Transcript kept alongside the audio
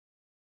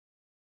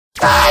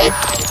5,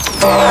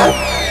 4,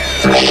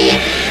 3,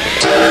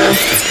 2,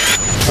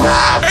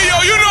 1. Hey yo,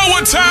 you know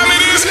what time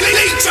it is?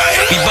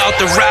 We about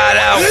to ride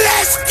out.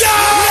 Let's go!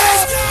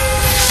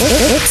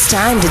 It's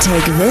time to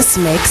take this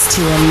mix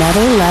to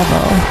another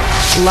level.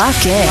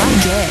 Lock in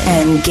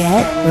and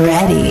get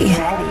ready.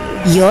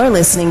 You're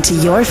listening to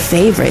your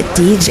favorite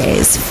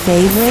DJ's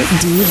favorite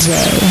DJ.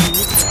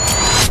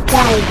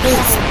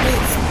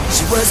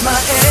 She was my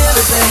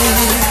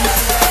everything.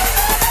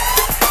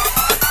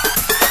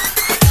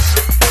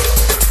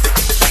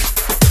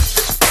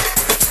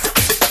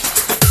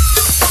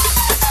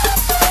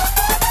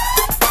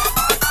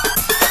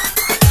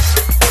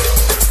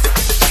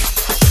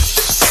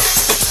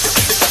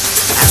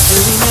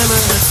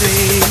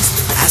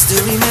 I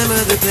still remember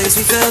the place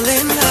we fell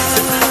in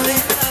love.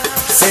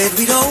 Said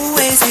we'd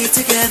always be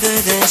together,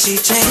 then she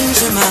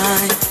changed her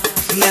mind.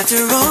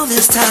 After all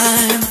this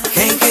time,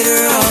 can't get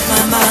her off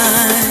my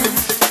mind.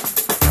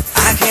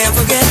 I can't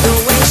forget the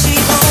way she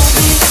hold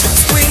me,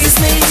 squeeze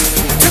me,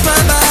 took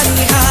my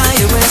body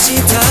higher when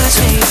she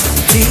touched me,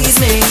 teased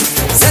me,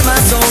 set my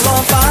soul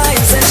on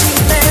fire, said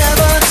she'd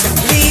never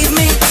leave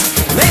me,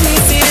 made me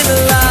feel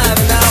alive,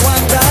 and now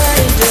I'm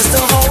dying just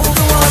to hold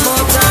her one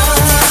more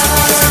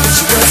time.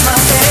 She was my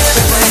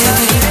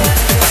everything,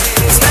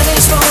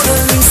 Spanish Mona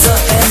Lisa,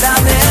 and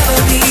I'll never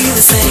be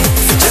the same.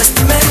 Just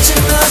the mention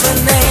of her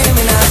name,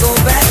 and I go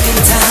back in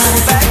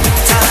time.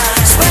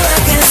 Swear I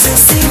can still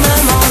see my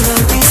Mona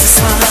Lisa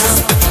smile,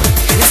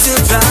 and it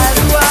still drives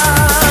me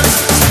wild.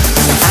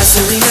 I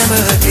still remember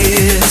her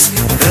kiss,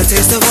 the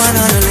taste of wine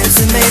on her lips,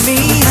 it made me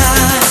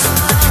high.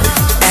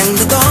 And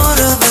the thought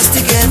of us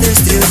together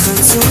still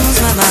consumes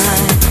my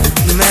mind.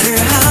 No matter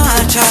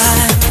how I try,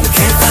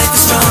 can't fight the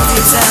strong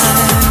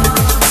desire.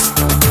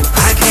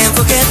 I can't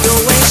forget the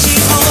way she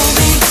hold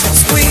me,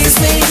 squeeze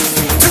me,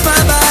 took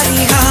my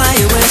body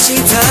higher when she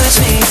touched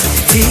me,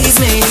 teased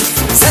me,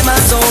 set my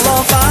soul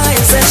on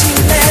fire, said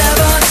she'd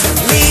never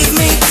leave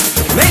me,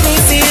 made me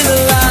feel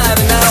alive,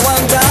 and now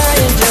I'm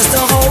dying just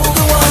to hold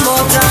her one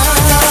more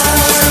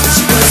time.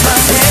 She was my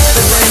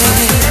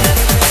everything,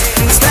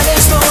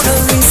 Spanish Mona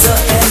Lisa,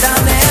 and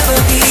I'll never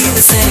be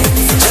the same.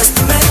 Just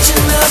the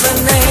mention of her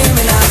name,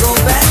 and I go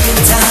back in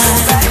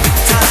time.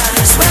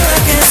 Swear I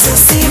can still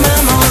see my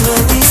Mona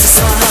Lisa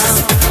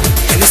smile,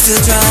 and it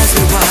still drives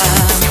me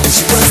wild.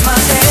 She was my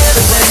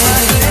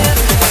everything,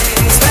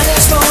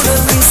 Spanish Mona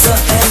Lisa,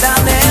 and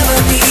I'll never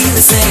be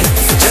the same.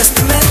 Just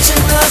the mention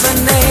of her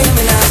name,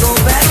 and I go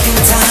back in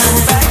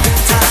time.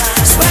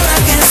 Swear I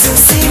can still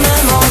see my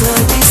Mona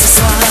Lisa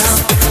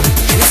smile,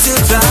 and it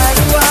still drives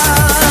me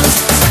wild.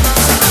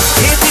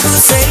 If people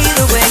say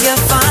the way you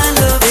find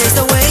love is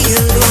the way you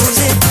lose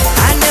it,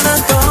 I never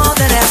thought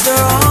that after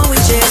all we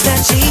shared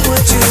that she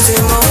would choose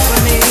him over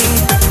me.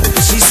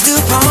 But she's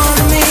still part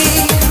of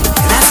me,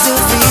 and I still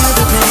feel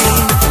the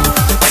pain,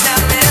 and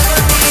I'll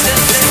never be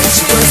the same.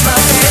 She was my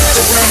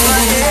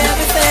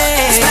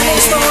everything,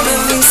 Spanish Mona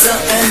Lisa,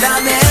 and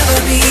I'll never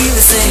be the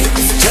same.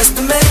 Just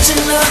the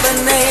mention of her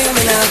name,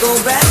 and I'll go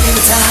back in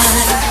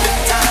time.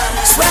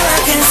 Swear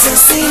I can still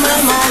see my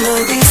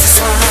Mona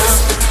Lisa smile,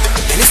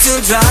 and it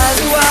still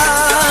drives me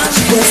wild.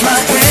 She was my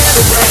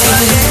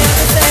everything,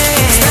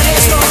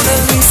 Spanish Mona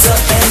Lisa,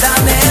 and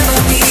I'll never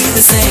be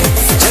the same.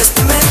 Just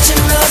the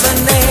mention of her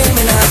name,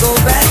 and I'll go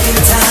back in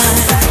time.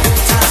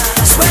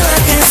 Swear I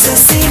can still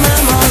see my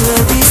Mona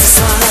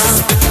Lisa smile,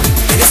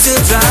 and it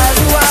still drives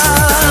me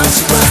wild.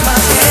 She was my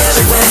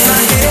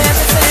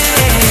everything,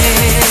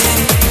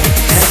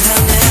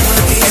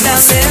 and I'll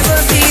never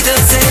be the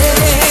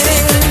same.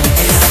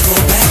 And I'll go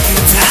back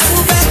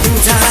in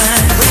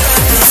time, where I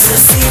can still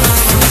see my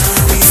Mona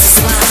Lisa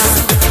smile,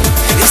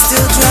 and it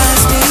still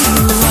drives me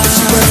wild.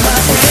 She was my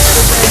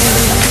everything.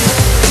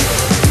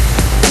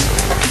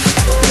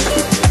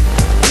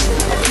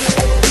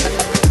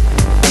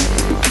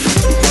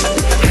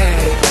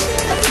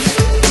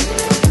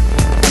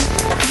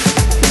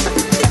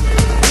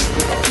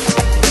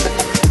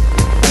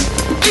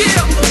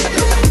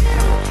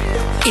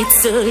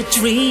 It's a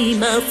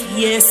dream of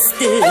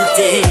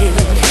yesterday,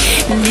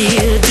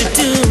 near the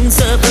dunes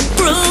of a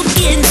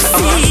broken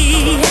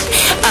sea.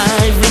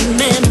 I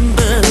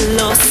remember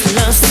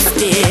lost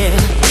there.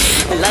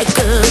 Like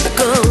a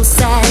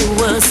ghost I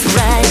was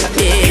right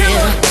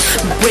there,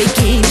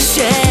 breaking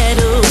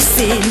shadows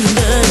in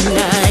the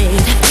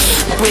night,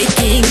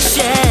 breaking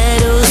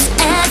shadows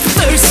at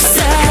first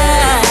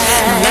sight.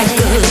 Like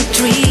a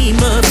dream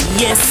of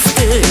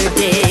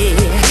yesterday,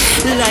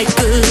 like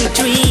a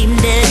dream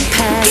that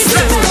passed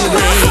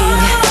away.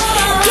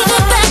 Give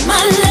it back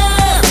my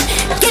love,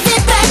 give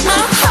it back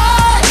my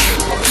heart.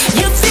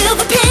 You feel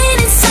the pain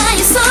inside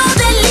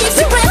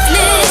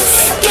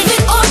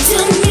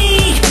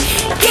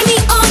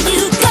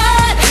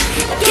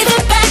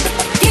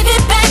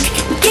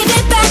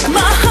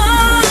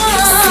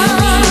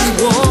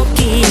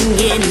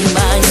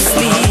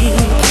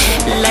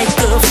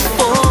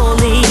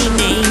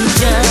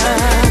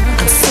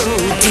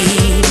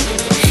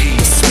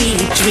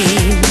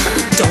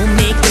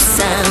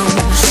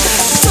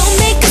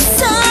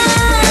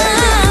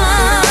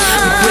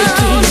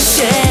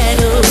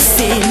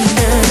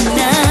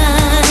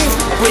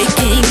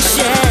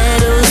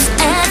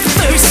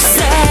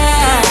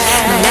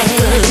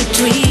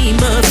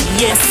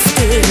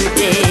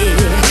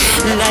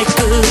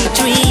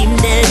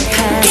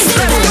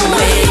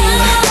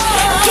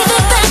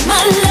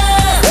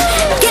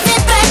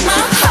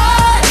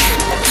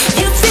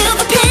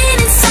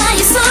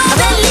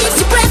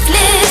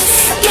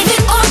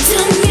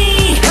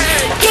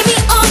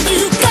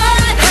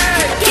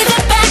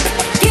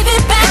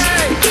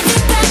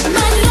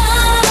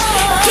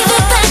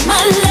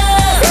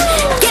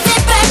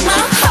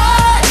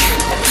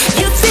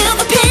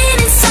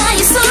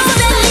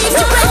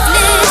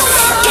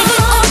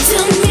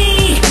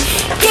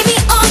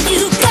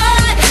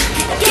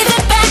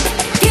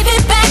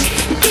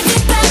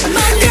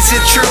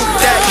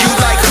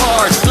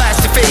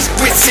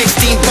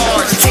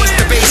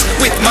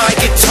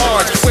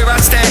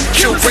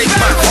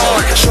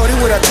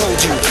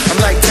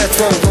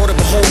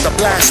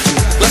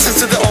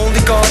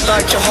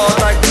bite your heart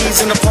like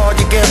peas in a pod.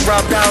 You get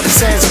robbed out in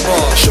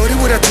Zanzibar. Shorty,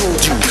 what I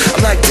told you,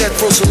 I'm like death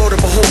row, so load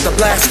and behold, I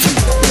blast you.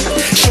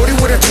 Shorty,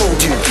 what I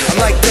told you, I'm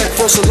like death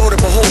row, so load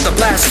and behold, I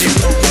blast you.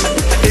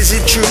 Is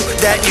it true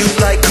that you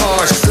like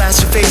cars?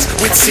 Blast your face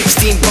with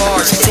 16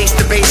 bars. Taste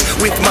the bass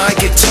with my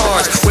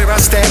guitars. Where I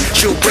stand,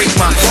 she'll break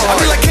my heart. I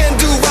feel like can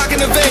do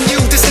rockin' the venue.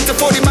 Distance to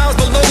 40 miles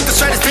below the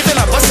stratosphere. Then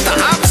I bust the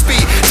hop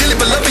speed. Dearly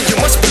beloved, you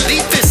must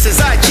believe this. As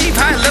I achieve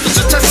high levels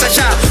of touch, I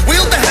shall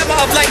wield the hammer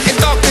of light and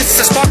darkness.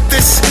 I spark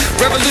this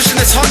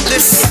revolution that's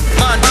heartless.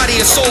 Mind, body,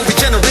 and soul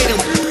regenerating.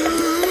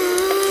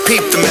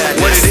 Peep the madness.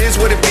 What it is,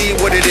 what it be,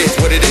 what it is.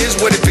 What it is,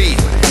 what it be.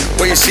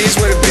 Where you see is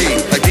what it be.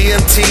 Like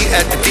DMT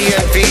at the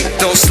DMV,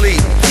 don't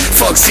sleep.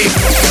 Fuck see.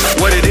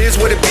 What it is,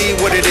 what it be,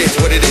 what it is.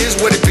 What it is,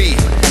 what it be.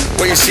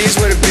 Where you see is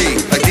what it be.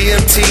 Like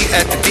DMT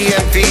at the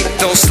DMV,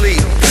 don't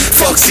sleep.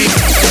 Fuck see.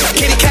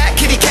 Kitty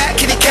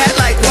cat,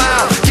 like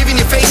wow. Giving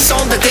your face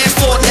on the dance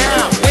floor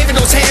now. Waving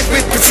those hands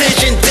with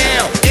precision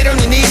down. Get on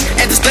your knees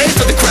and display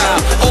for the crowd.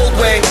 Old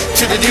way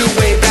to the new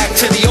way, back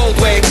to the old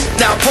way.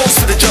 Now pose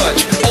for the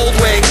judge. Old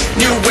way,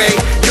 new way,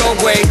 your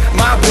way,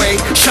 my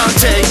way.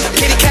 Shantae.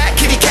 Kitty cat,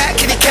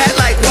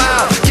 like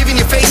wow. Giving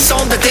your face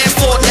on the dance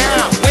floor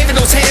now. Waving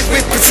those hands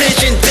with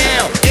precision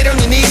down. Get on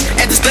your knees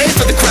and display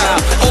for the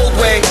crowd. Old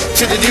way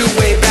to the new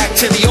way, back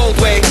to the old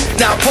way.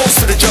 Now pose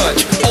for the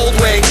judge. Old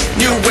way,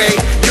 new way,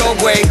 your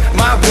way,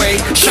 my way.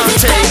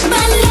 Shantae. Give it back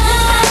my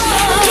love.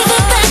 Give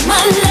it back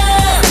my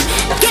love.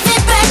 Give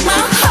it back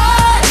my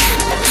heart.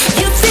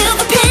 You feel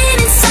the pain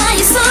inside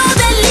your soul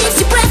that leaves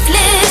you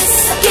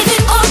breathless. Give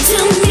it all to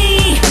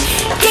me.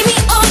 Give me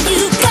all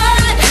you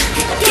got.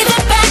 Give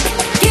it back.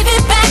 Give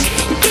it back.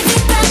 Give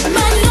it back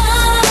my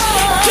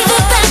love. Give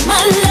it back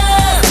my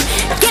love.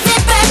 Give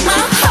it back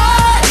my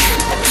heart.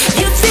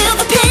 You feel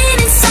the pain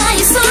inside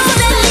your soul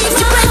that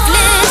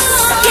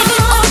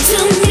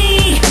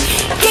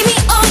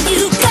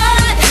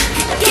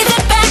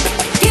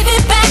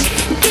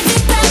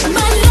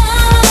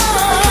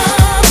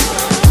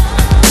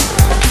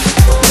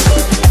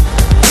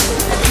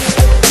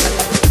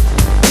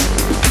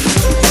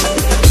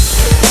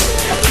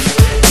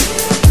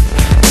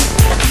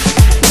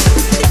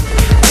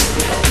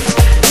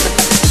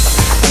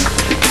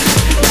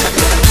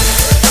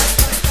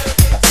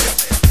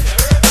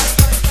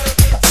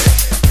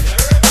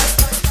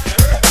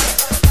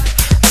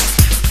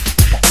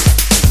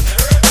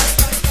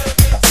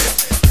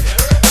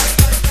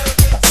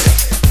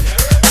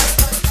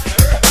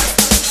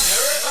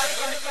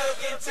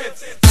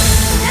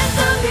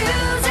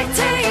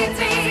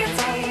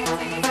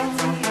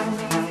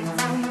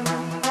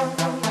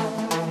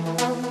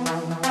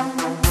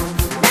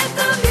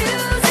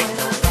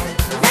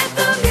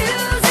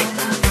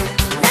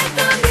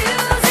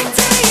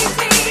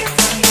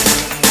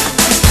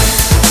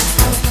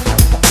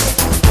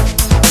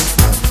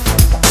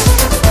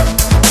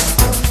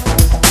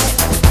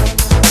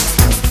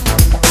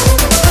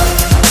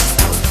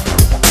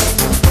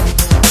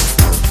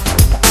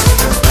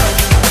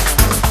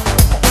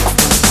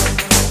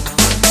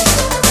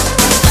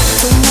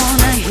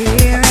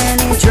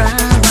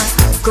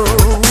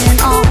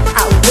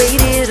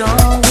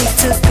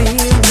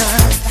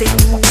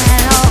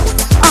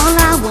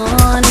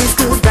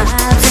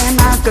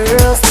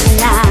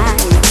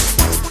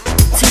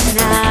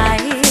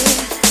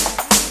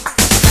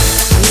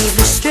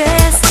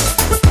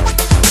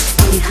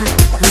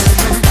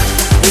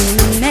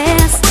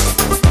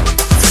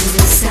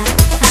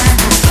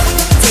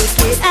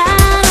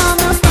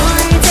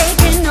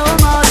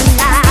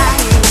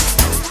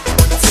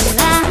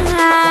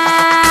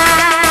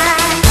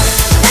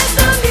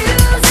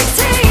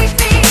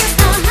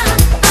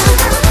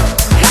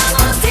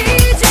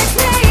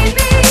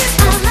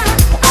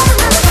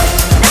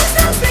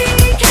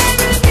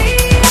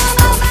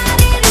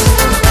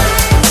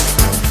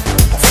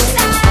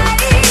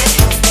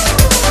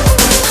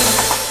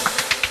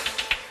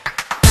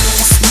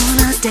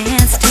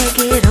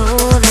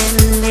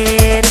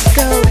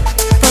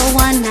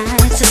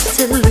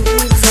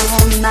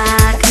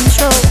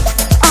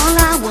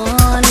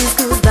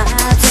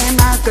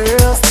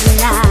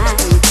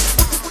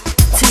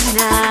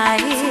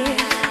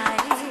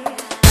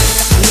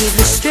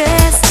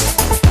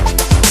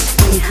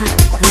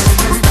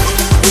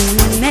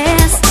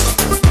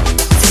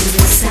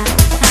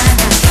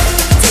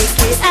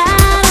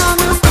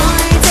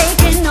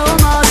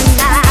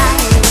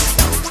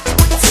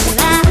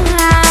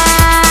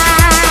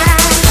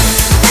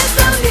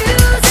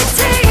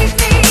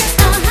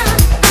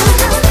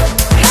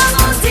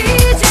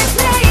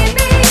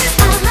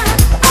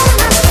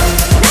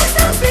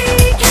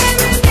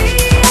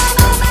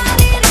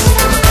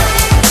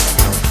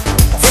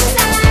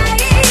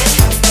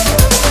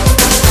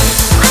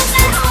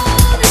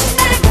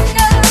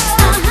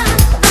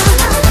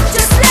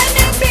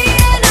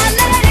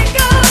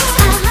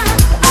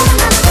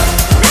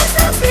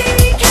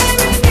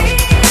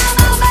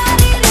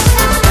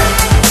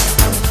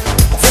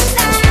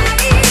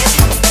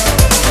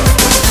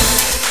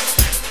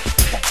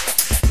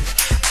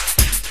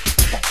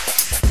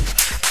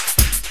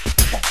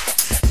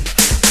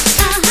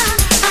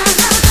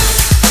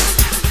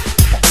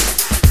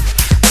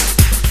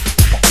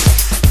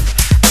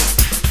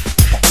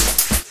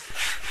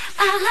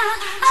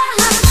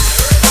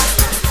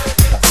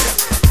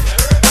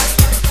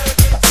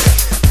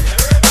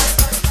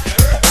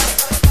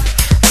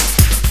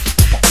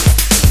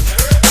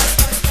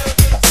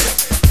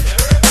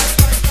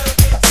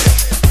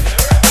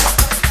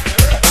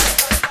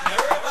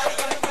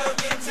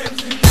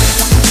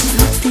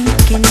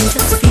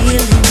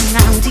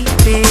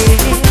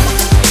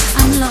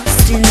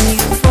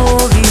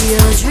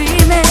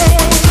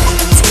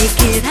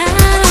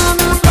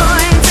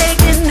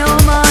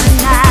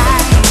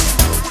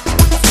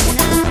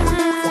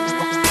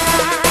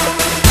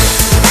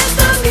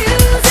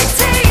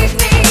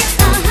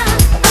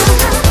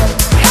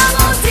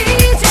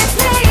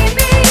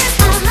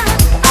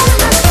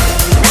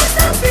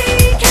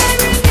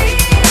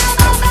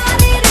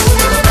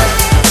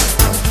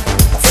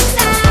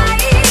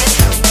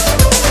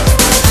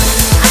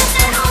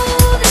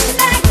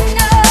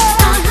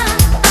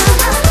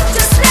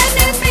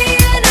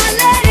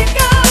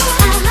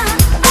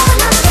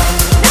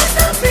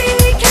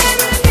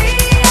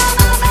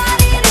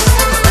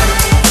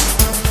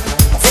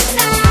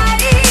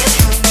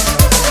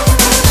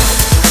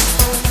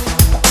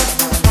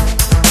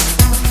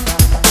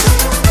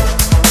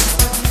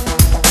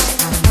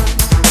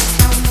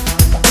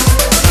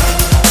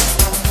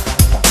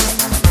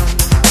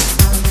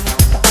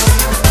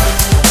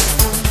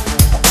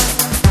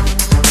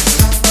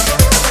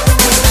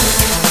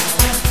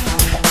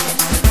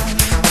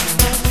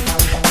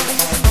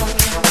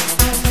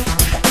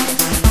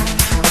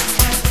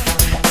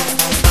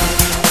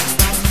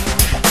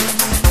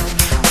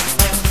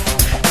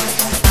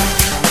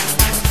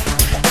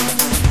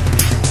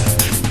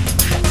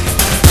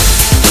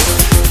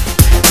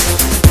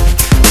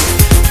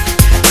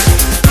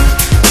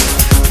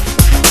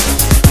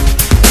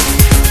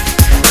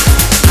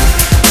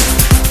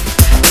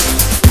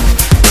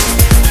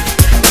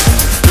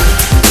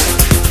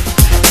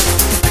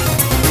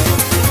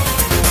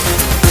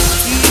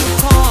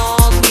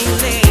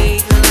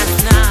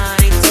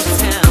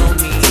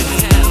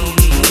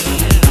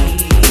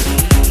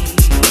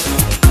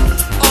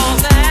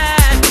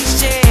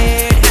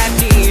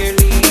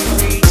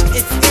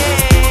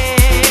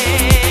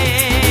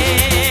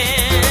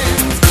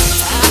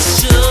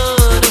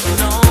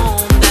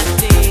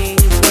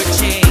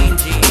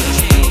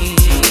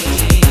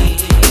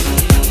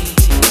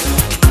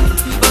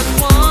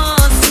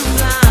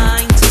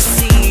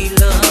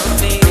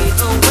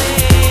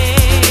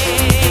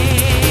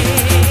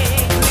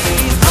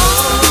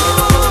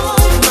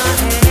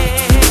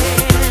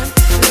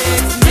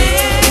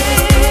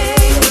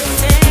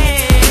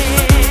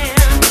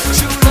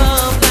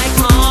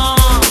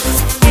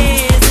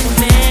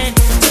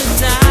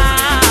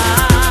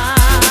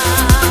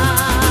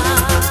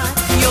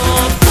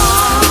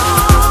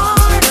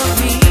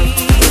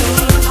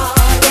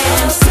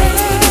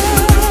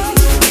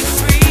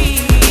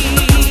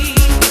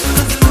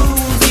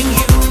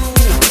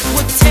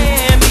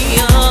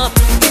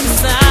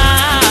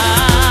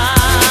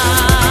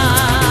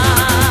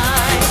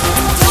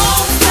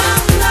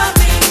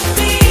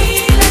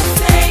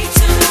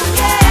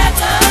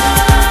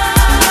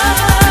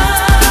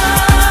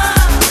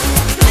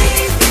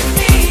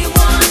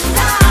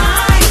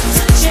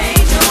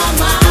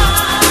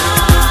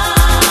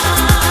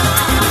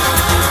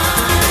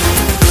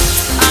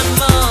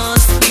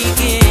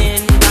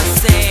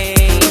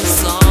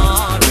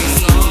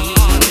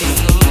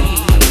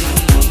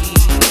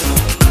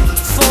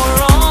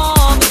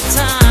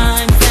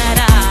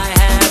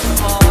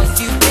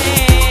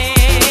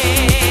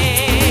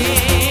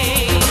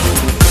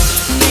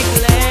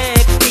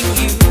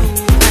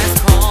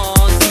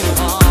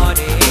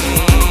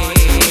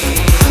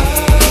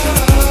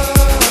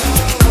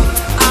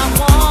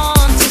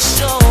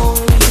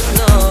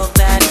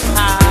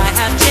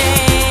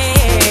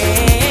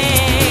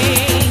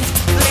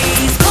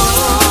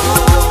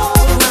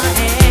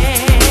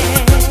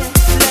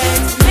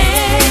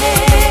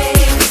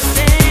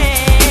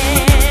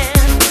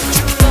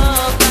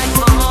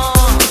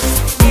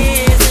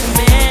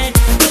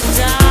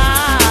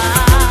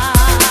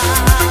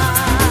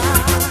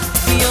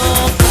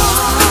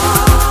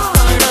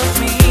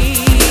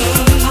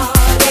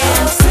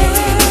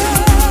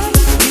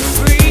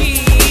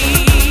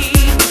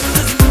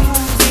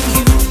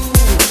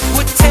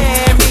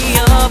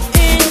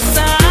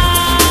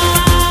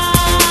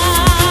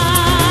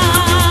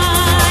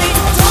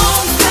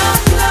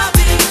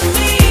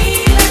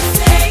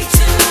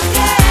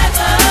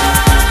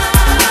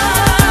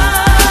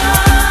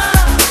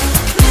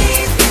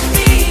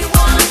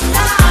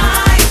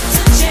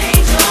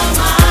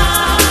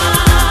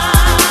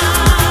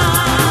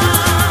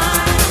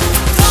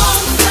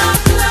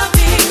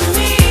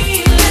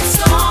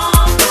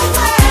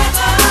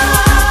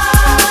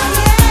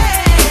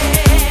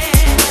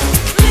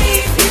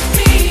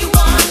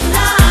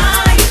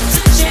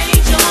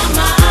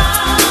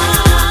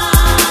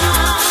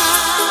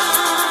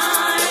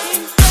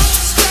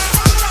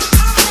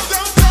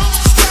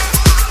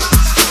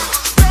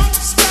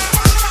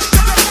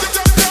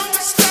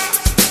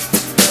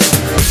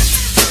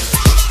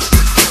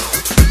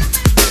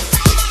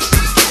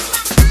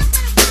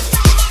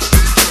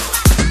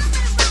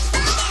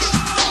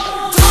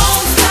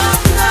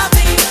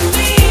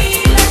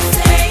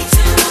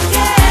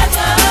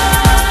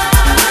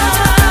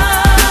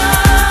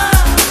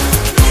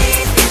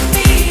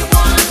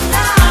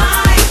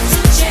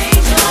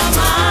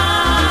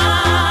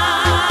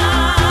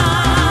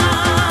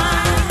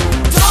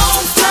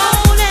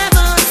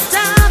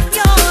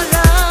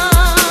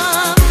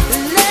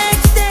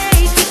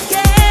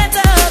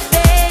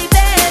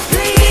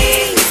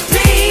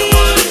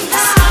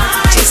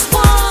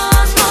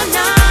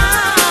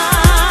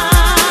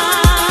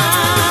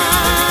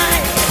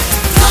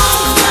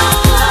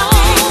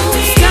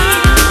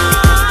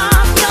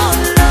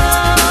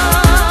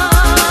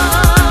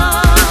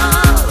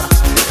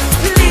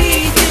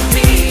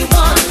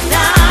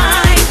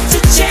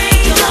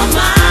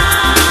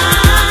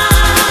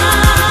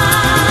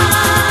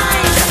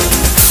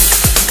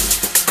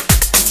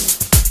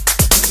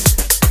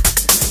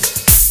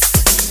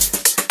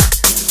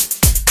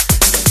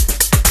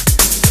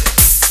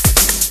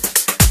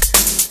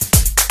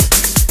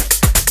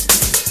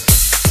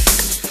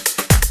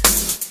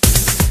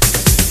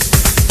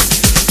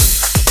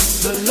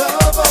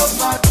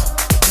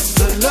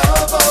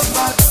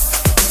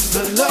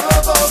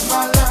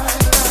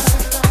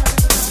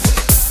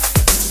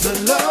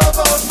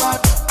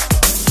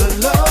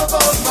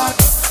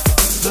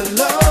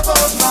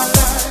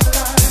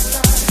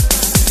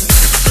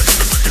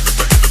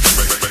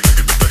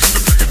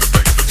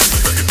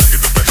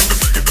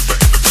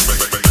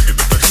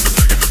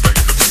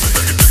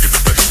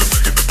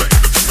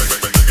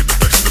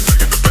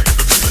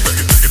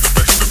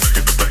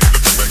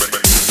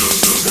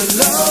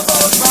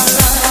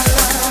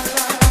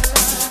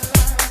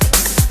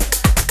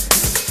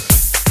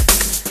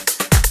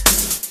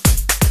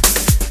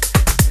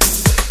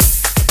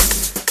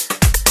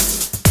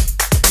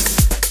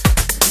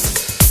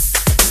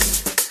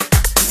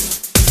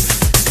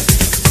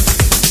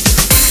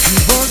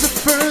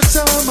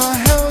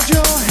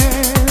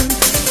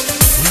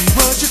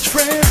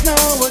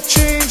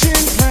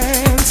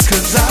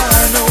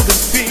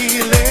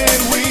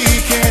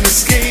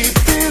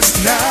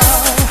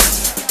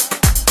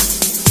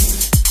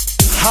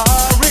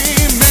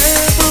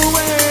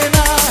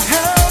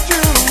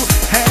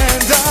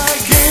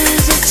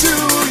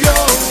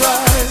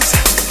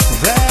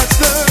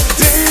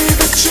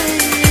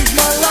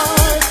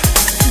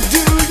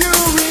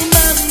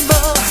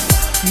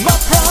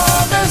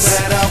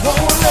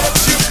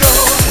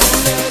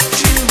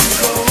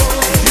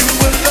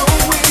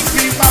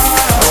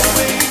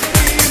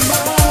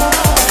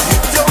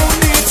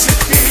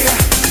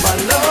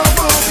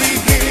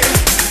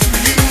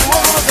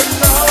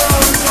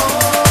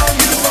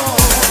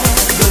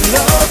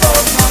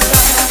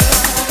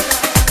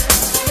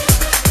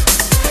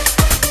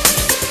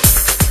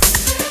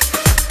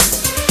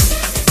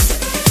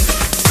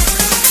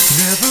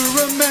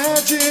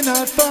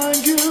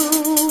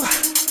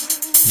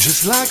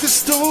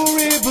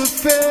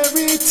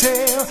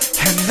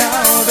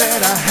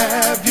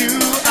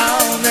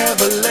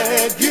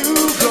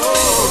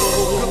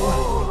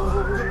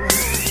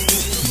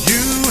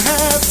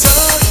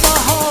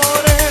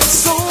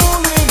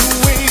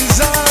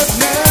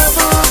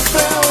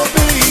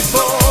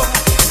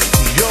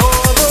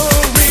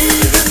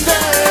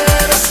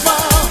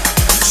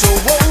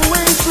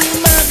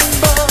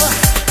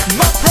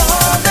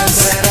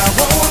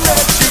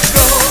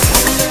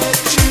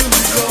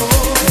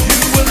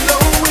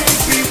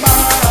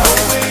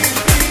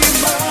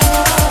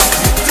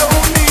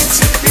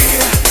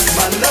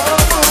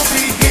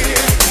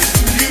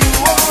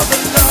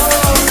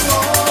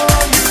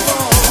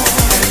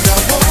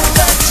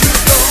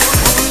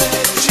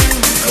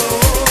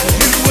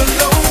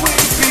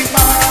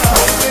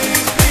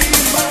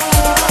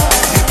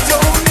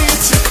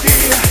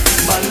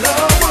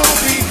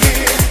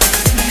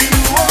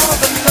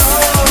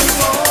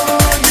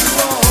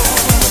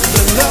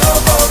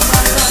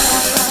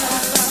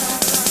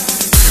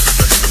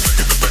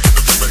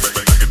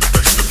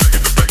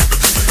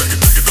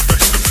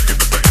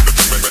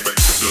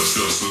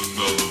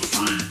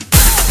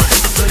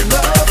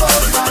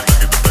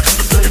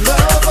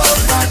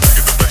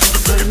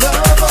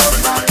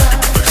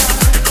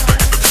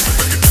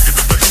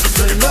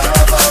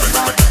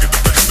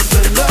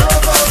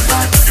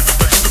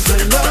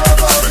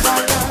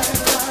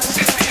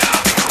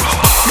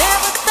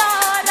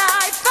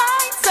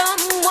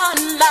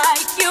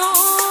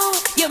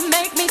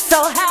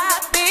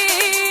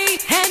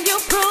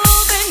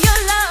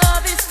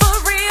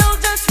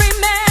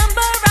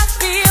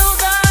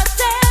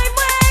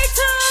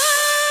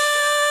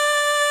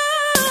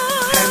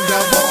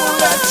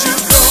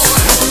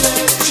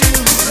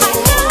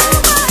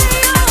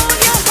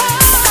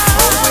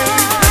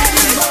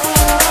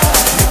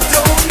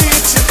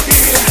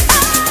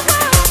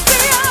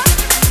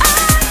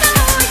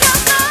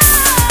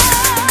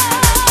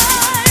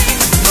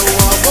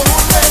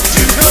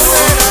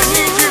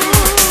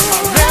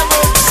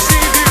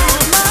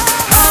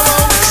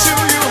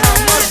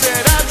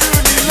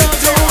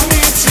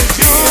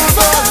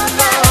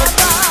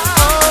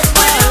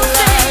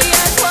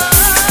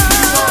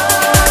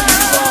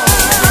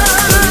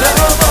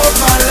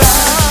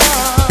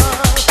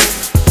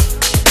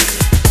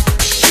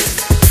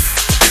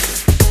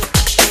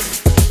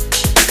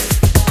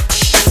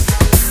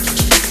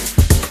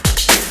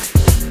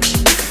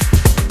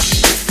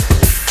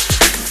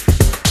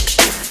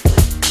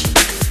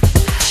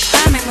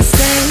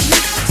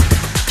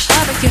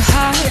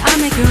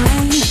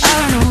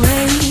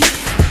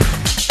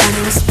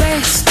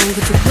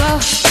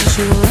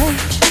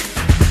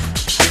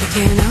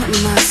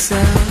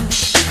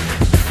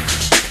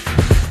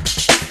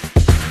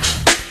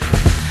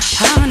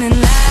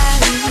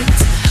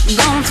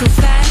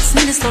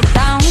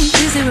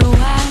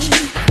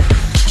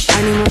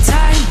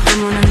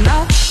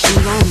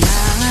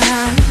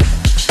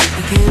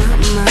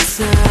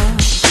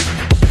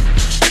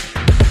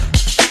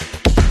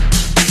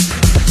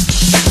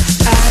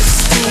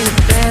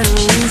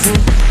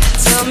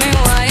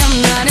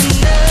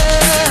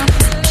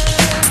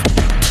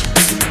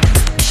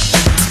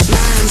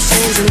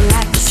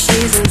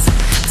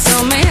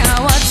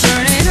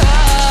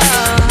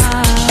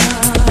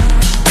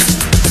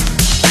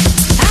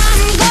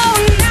I'm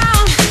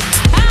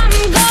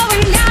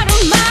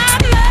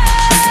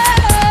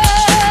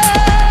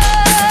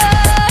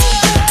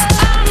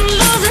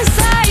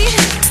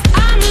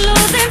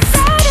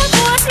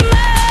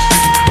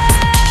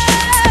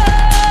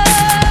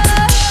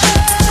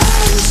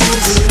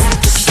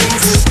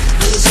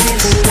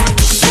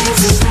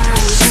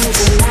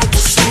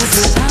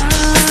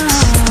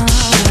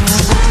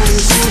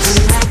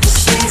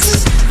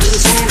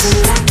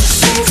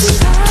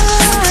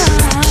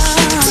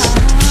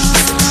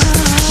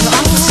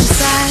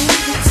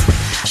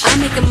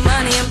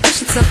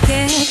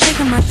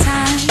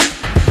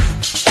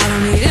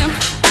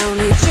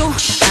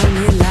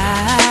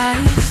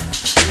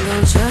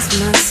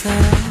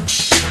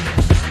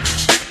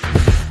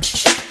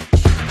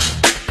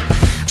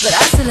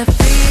till it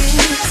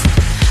freeze.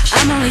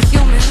 I'm only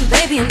human,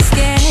 baby, I'm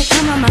scared.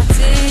 Come on, my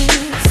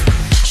tears.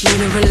 Need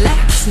to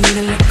relax, need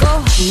to let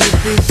go, need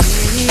to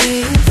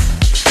breathe.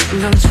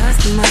 Don't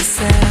trust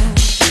myself.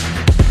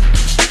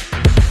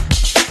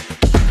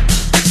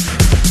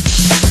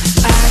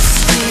 I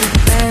just need a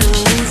better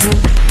reason.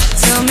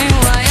 Tell me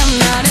why I'm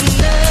not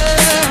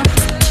enough.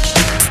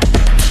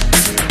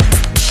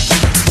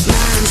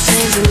 Mind's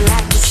changing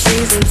like the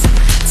seasons.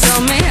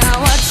 Tell me how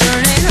I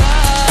turn it on.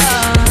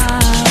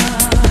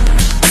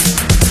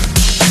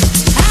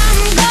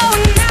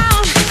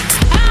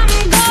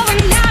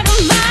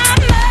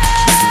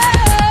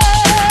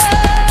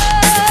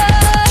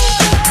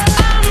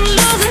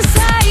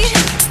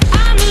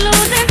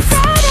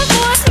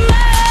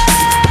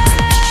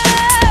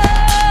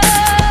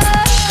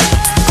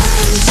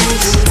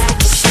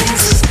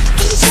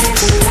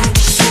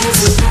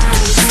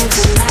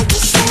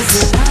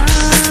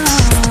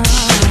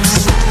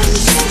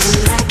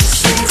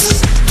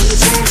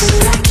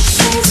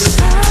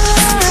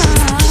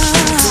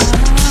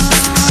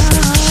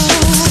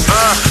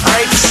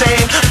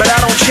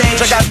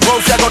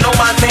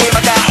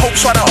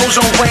 Why the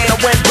ozone rain, I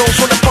went those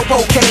when the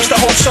popo came. The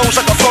whole show's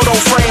like a photo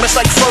frame. It's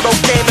like photo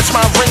game, it's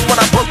my ring when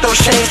I broke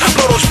those chains.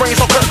 Blow those brains,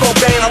 no Kurt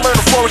Cobain. I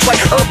learned before it's like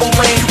herbal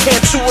rain. You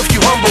can't too if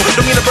you humble.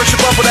 Don't mean to burst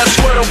your bubble, that's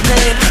Squirtle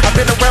pain. I've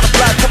been around the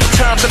block a couple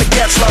times and it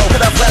gets low. Could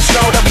have less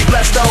know that we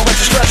blessed though. As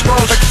the stress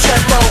grows like the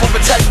tempo of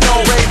a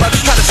techno rave. I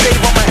just try to save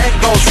all my end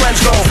goals.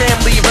 Friends go,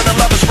 family, even the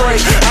lovers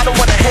break. I don't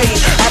wanna hate,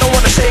 I don't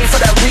wanna stay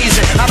for that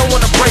reason. I don't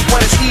wanna break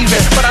when it's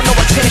even, but I know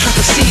what change with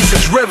the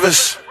seasons.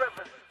 Rivers.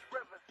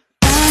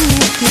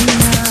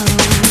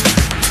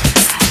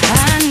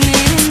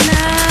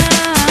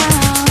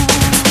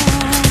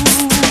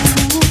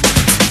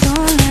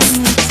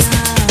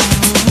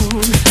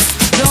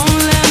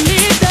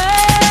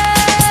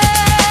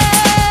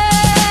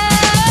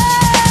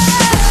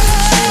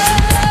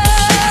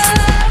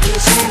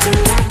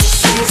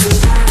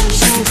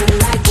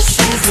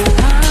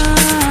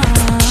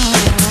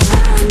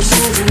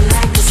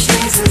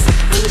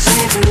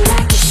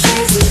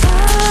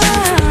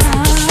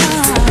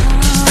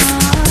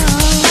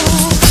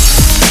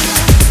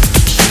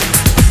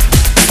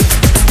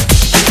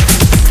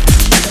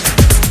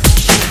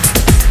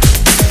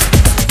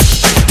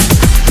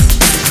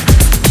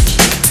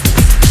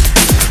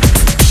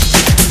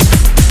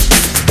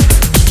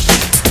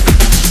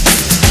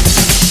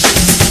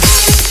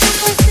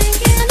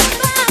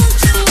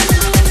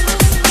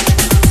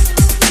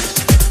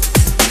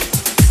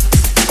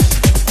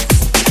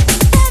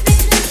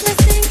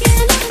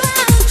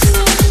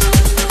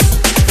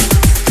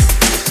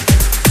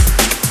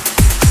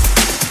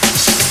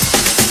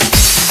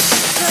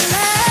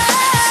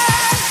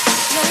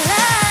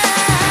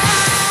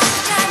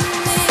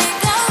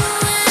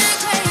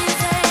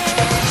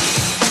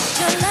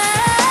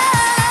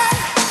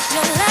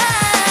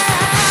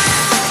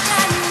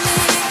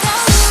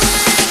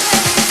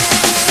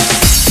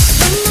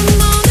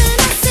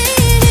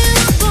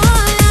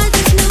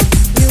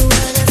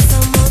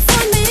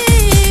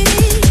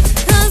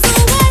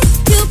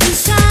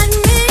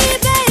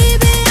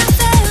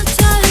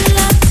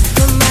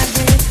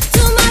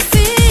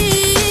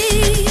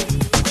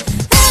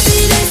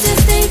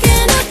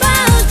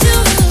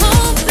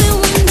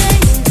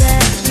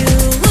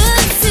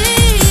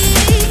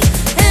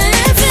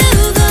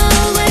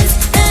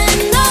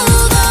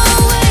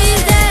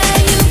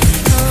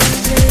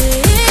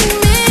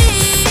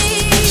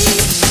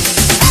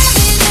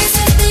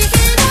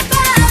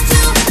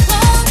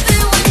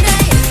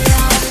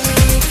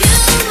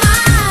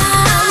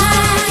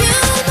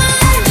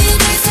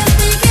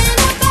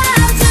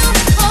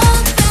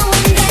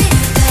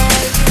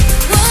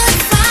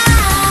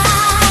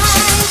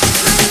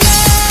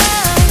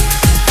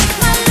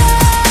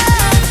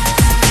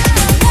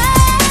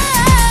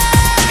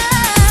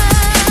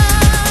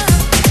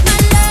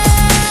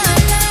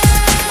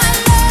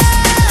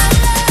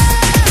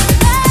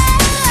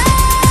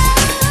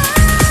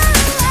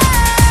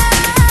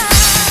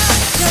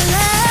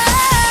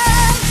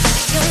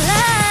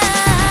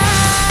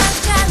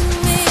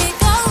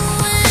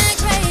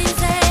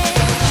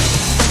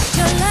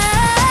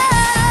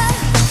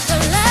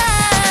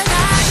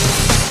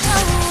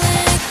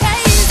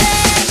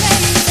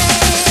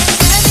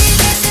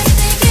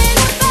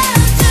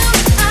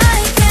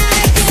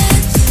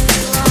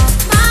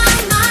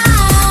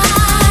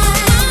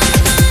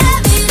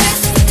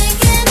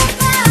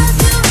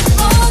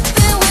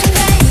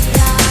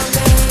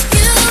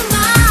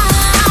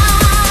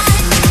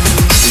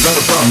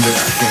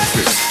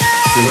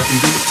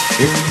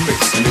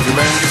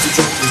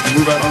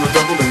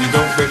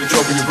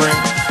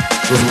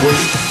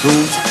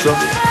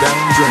 trouble down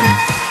the drain.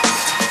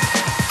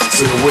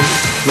 So away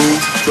goes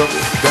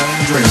trouble down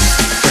the drain.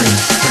 Drain,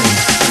 drain,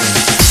 drain.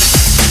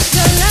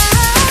 Your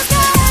love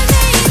got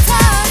me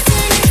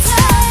tossing and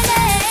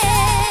turning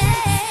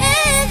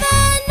in the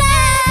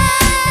night.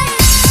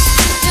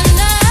 Your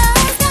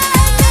love got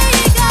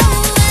me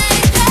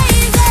going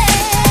crazy,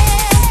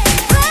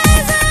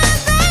 crazy,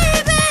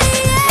 baby.